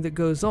everything that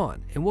goes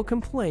on and will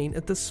complain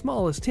at the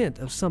smallest hint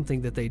of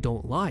something that they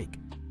don't like.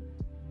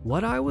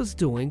 What I was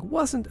doing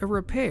wasn't a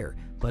repair,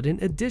 but an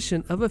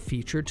addition of a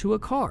feature to a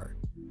car.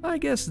 I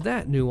guess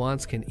that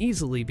nuance can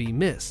easily be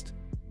missed.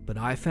 But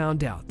I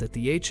found out that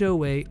the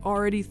HOA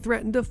already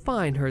threatened to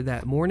fine her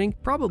that morning,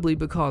 probably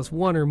because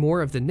one or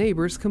more of the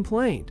neighbors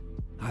complained.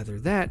 Either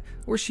that,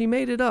 or she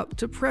made it up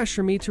to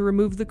pressure me to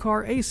remove the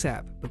car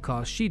ASAP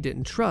because she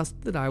didn't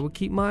trust that I would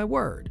keep my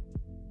word.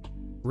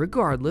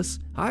 Regardless,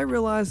 I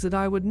realized that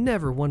I would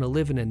never want to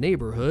live in a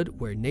neighborhood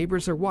where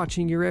neighbors are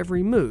watching your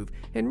every move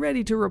and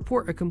ready to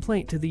report a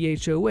complaint to the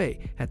HOA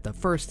at the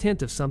first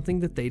hint of something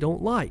that they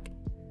don't like.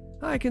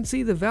 I can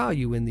see the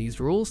value in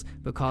these rules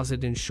because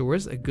it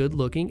ensures a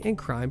good-looking and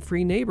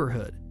crime-free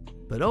neighborhood.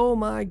 But oh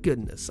my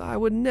goodness, I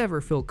would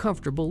never feel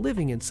comfortable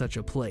living in such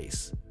a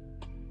place.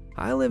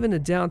 I live in a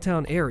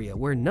downtown area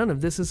where none of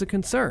this is a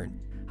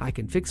concern. I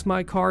can fix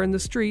my car in the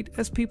street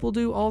as people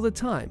do all the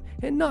time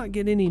and not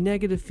get any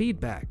negative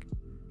feedback.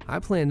 I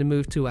plan to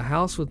move to a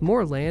house with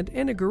more land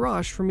and a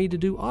garage for me to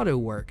do auto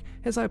work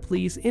as I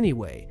please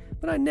anyway,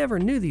 but I never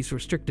knew these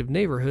restrictive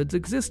neighborhoods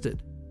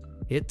existed.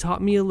 It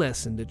taught me a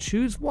lesson to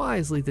choose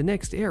wisely the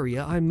next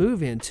area I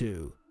move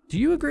into. Do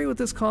you agree with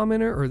this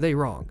commenter or are they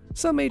wrong?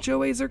 Some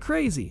HOAs are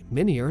crazy,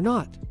 many are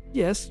not.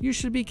 Yes, you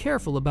should be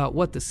careful about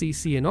what the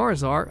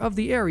CC&Rs are of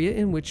the area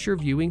in which you're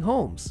viewing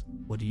homes.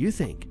 What do you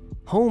think?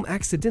 Home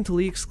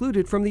accidentally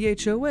excluded from the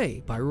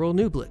HOA by Rural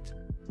Newblet.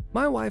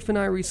 My wife and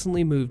I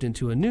recently moved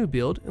into a new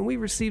build and we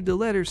received a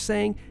letter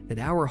saying that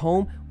our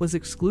home was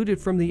excluded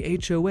from the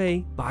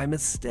HOA by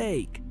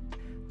mistake.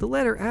 The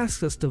letter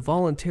asked us to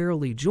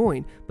voluntarily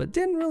join, but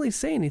didn't really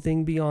say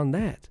anything beyond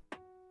that.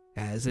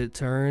 As it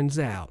turns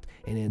out,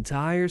 an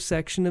entire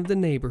section of the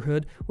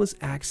neighborhood was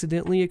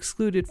accidentally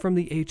excluded from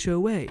the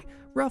HOA,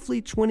 roughly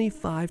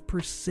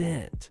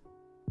 25%.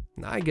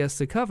 I guess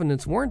the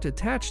covenants weren't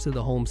attached to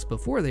the homes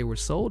before they were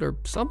sold or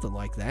something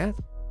like that.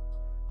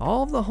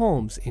 All of the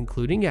homes,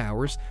 including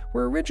ours,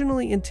 were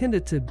originally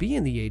intended to be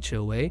in the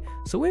HOA,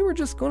 so we were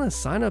just going to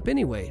sign up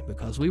anyway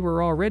because we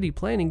were already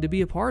planning to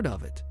be a part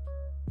of it.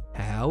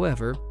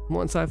 However,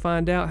 once I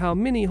found out how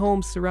many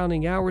homes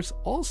surrounding ours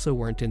also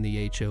weren't in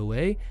the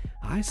HOA,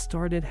 I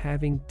started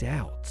having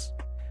doubts.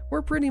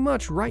 We're pretty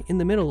much right in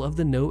the middle of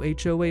the no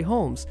HOA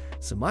homes,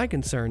 so my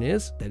concern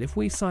is that if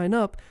we sign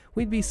up,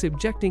 we'd be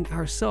subjecting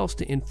ourselves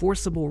to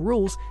enforceable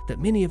rules that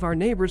many of our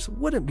neighbors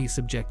wouldn't be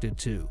subjected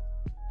to.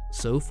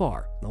 So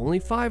far, only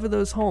 5 of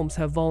those homes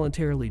have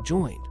voluntarily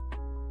joined.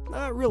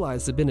 I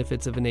realize the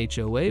benefits of an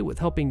HOA with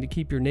helping to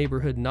keep your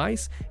neighborhood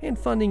nice and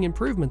funding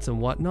improvements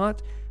and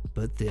whatnot,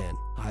 but then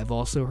I've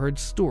also heard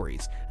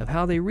stories of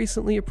how they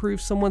recently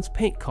approved someone's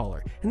paint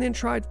color and then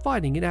tried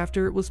fighting it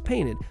after it was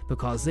painted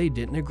because they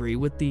didn't agree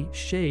with the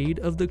shade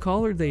of the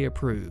color they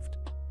approved.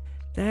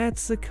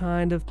 That's the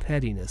kind of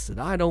pettiness that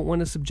I don't want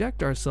to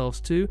subject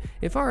ourselves to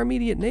if our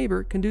immediate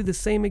neighbor can do the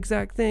same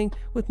exact thing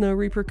with no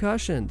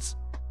repercussions.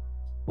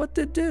 What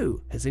to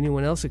do? Has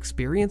anyone else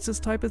experienced this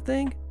type of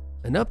thing?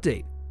 An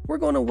update. We're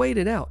going to wait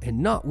it out and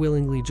not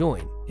willingly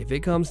join. If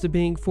it comes to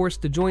being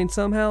forced to join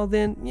somehow,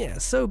 then yeah,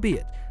 so be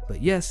it.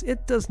 But yes,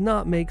 it does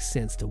not make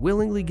sense to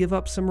willingly give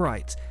up some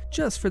rights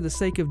just for the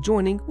sake of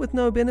joining with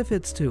no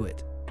benefits to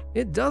it.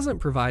 It doesn't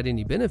provide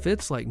any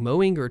benefits like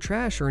mowing or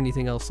trash or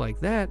anything else like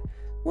that.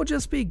 We'll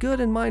just be good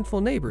and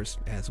mindful neighbors,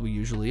 as we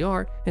usually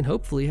are, and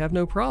hopefully have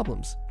no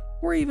problems.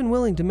 We're even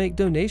willing to make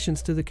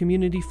donations to the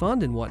community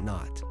fund and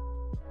whatnot.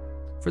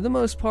 For the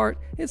most part,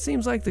 it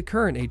seems like the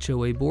current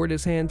HOA board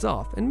is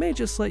hands-off and may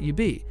just let you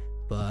be,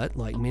 but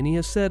like many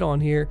have said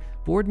on here,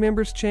 board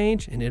members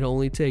change and it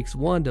only takes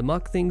one to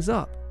muck things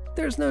up.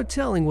 There's no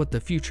telling what the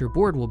future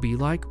board will be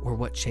like or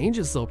what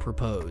changes they'll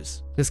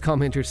propose. This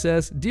commenter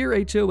says, "Dear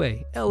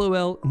HOA,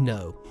 LOL,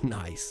 no,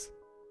 nice.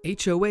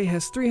 HOA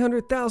has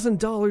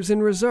 $300,000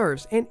 in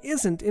reserves and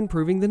isn't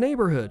improving the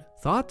neighborhood.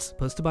 Thoughts?"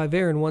 Posted by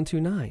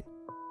Varen129.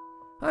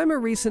 I'm a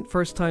recent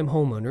first-time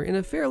homeowner in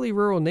a fairly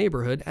rural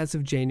neighborhood as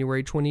of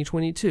January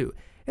 2022,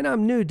 and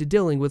I'm new to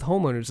dealing with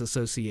homeowners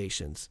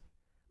associations.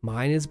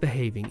 Mine is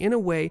behaving in a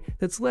way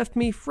that's left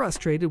me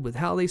frustrated with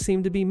how they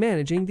seem to be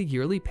managing the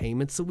yearly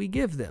payments that we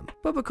give them.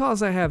 But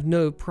because I have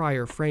no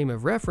prior frame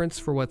of reference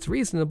for what's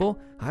reasonable,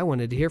 I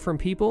wanted to hear from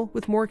people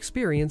with more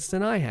experience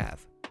than I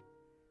have.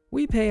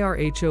 We pay our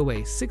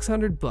HOA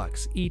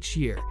 $600 each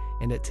year,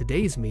 and at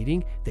today's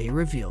meeting, they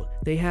revealed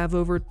they have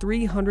over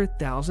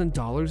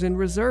 $300,000 in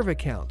reserve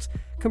accounts,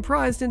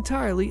 comprised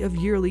entirely of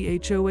yearly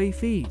HOA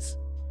fees.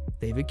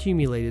 They've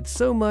accumulated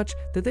so much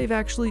that they've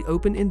actually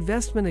opened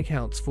investment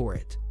accounts for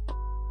it.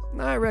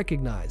 I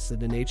recognize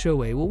that an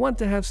HOA will want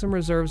to have some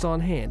reserves on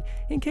hand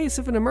in case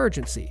of an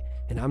emergency,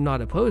 and I'm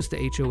not opposed to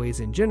HOAs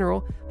in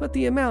general, but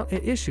the amount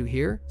at issue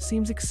here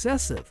seems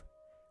excessive.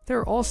 There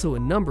are also a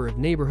number of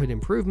neighborhood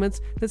improvements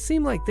that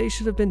seem like they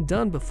should have been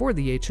done before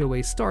the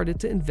HOA started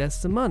to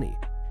invest the money.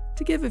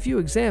 To give a few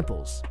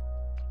examples,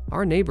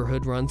 our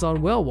neighborhood runs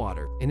on well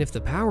water, and if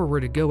the power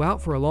were to go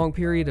out for a long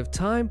period of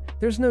time,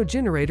 there's no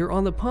generator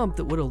on the pump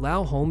that would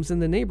allow homes in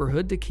the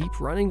neighborhood to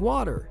keep running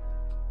water.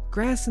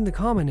 Grass in the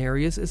common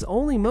areas is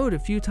only mowed a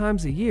few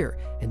times a year,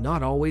 and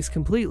not always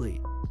completely.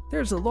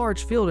 There's a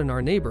large field in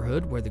our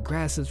neighborhood where the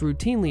grass is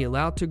routinely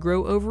allowed to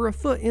grow over a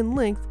foot in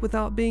length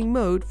without being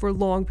mowed for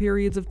long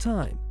periods of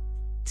time.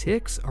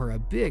 Ticks are a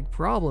big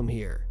problem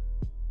here.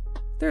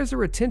 There's a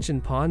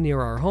retention pond near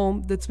our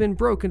home that's been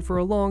broken for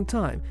a long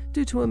time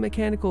due to a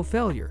mechanical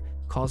failure,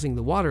 causing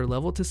the water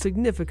level to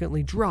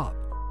significantly drop.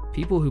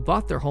 People who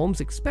bought their homes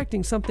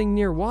expecting something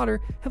near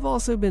water have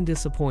also been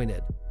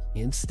disappointed.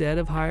 Instead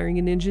of hiring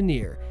an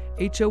engineer,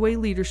 HOA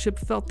leadership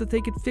felt that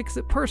they could fix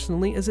it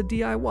personally as a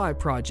DIY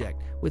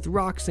project with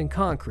rocks and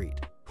concrete,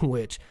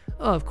 which,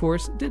 of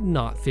course, did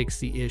not fix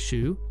the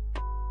issue.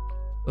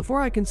 Before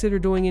I consider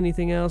doing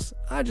anything else,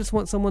 I just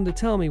want someone to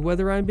tell me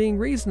whether I'm being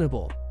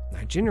reasonable.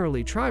 I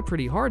generally try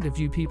pretty hard to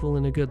view people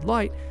in a good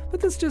light, but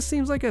this just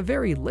seems like a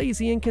very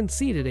lazy and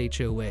conceited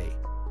HOA.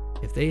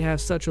 If they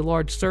have such a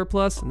large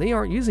surplus and they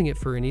aren't using it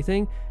for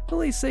anything, the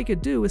least they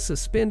could do is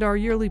suspend our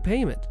yearly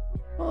payment.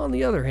 On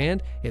the other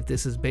hand, if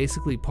this is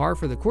basically par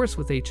for the course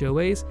with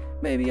HOAs,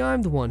 maybe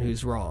I'm the one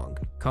who's wrong.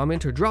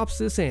 Commenter drops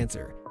this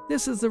answer.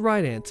 This is the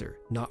right answer.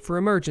 Not for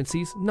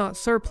emergencies, not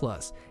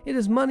surplus. It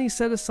is money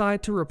set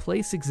aside to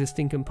replace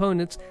existing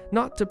components,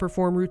 not to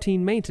perform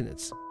routine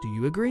maintenance. Do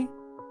you agree?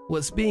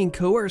 Was being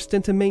coerced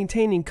into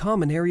maintaining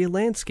common area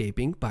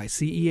landscaping by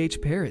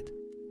CEH Parrott.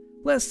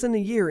 Less than a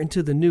year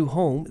into the new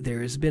home,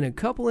 there has been a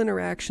couple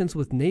interactions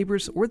with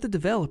neighbors or the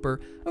developer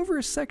over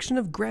a section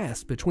of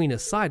grass between a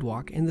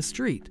sidewalk and the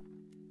street.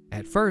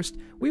 At first,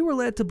 we were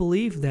led to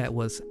believe that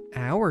was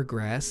our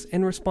grass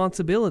and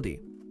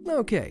responsibility.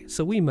 Okay,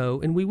 so we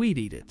mow and we weed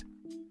eat it.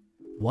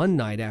 One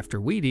night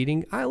after weed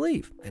eating, I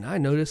leave, and I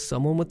notice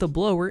someone with a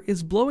blower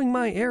is blowing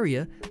my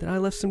area that I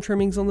left some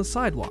trimmings on the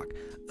sidewalk.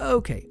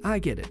 Okay, I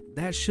get it.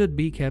 That should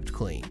be kept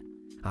clean.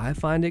 I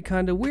find it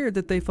kinda weird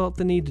that they felt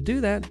the need to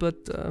do that, but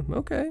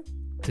okay.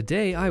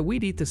 Today, I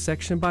weed eat the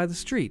section by the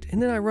street,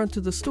 and then I run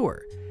to the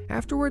store.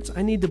 Afterwards,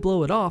 I need to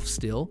blow it off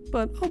still,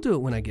 but I'll do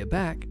it when I get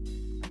back.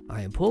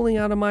 I am pulling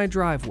out of my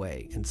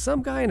driveway, and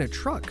some guy in a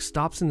truck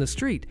stops in the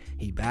street.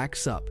 He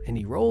backs up, and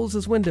he rolls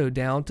his window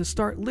down to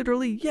start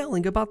literally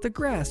yelling about the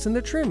grass and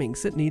the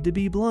trimmings that need to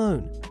be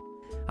blown.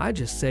 I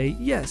just say,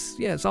 yes,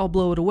 I'll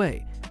blow it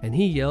away, and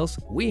he yells,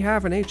 we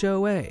have an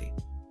HOA.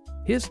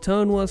 His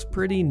tone was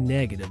pretty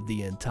negative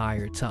the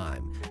entire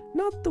time.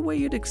 Not the way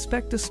you'd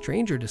expect a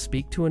stranger to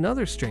speak to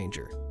another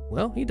stranger.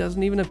 Well, he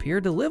doesn't even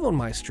appear to live on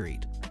my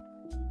street.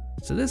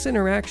 So this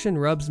interaction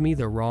rubs me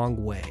the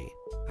wrong way.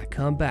 I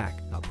come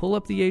back, I pull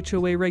up the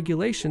HOA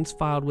regulations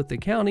filed with the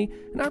county,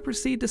 and I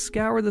proceed to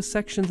scour the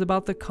sections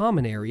about the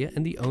common area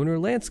and the owner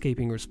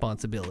landscaping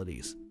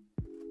responsibilities.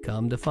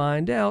 Come to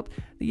find out,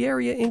 the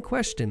area in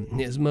question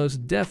is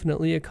most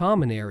definitely a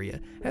common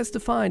area, as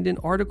defined in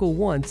Article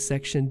 1,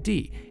 Section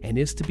D, and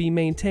is to be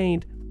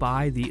maintained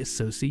by the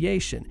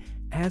association,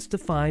 as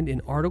defined in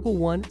Article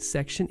 1,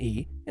 Section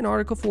E, and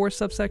Article 4,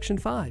 Subsection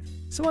 5.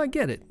 So I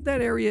get it, that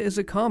area is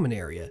a common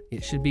area.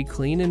 It should be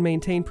clean and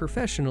maintained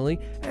professionally,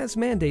 as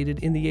mandated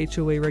in the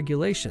HOA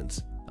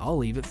regulations. I'll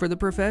leave it for the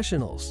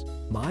professionals.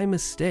 My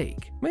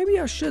mistake. Maybe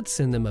I should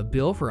send them a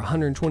bill for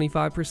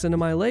 125% of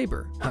my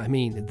labor. I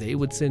mean, they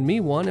would send me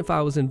one if I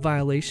was in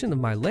violation of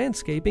my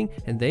landscaping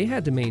and they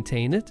had to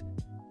maintain it.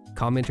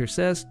 Commenter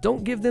says,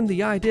 don't give them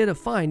the idea to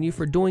fine you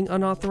for doing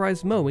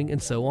unauthorized mowing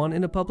and so on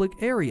in a public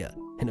area.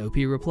 And OP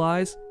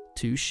replies,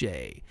 touche.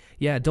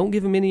 Yeah, don't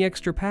give them any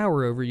extra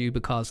power over you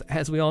because,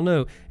 as we all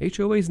know,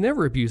 HOAs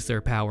never abuse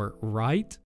their power, right?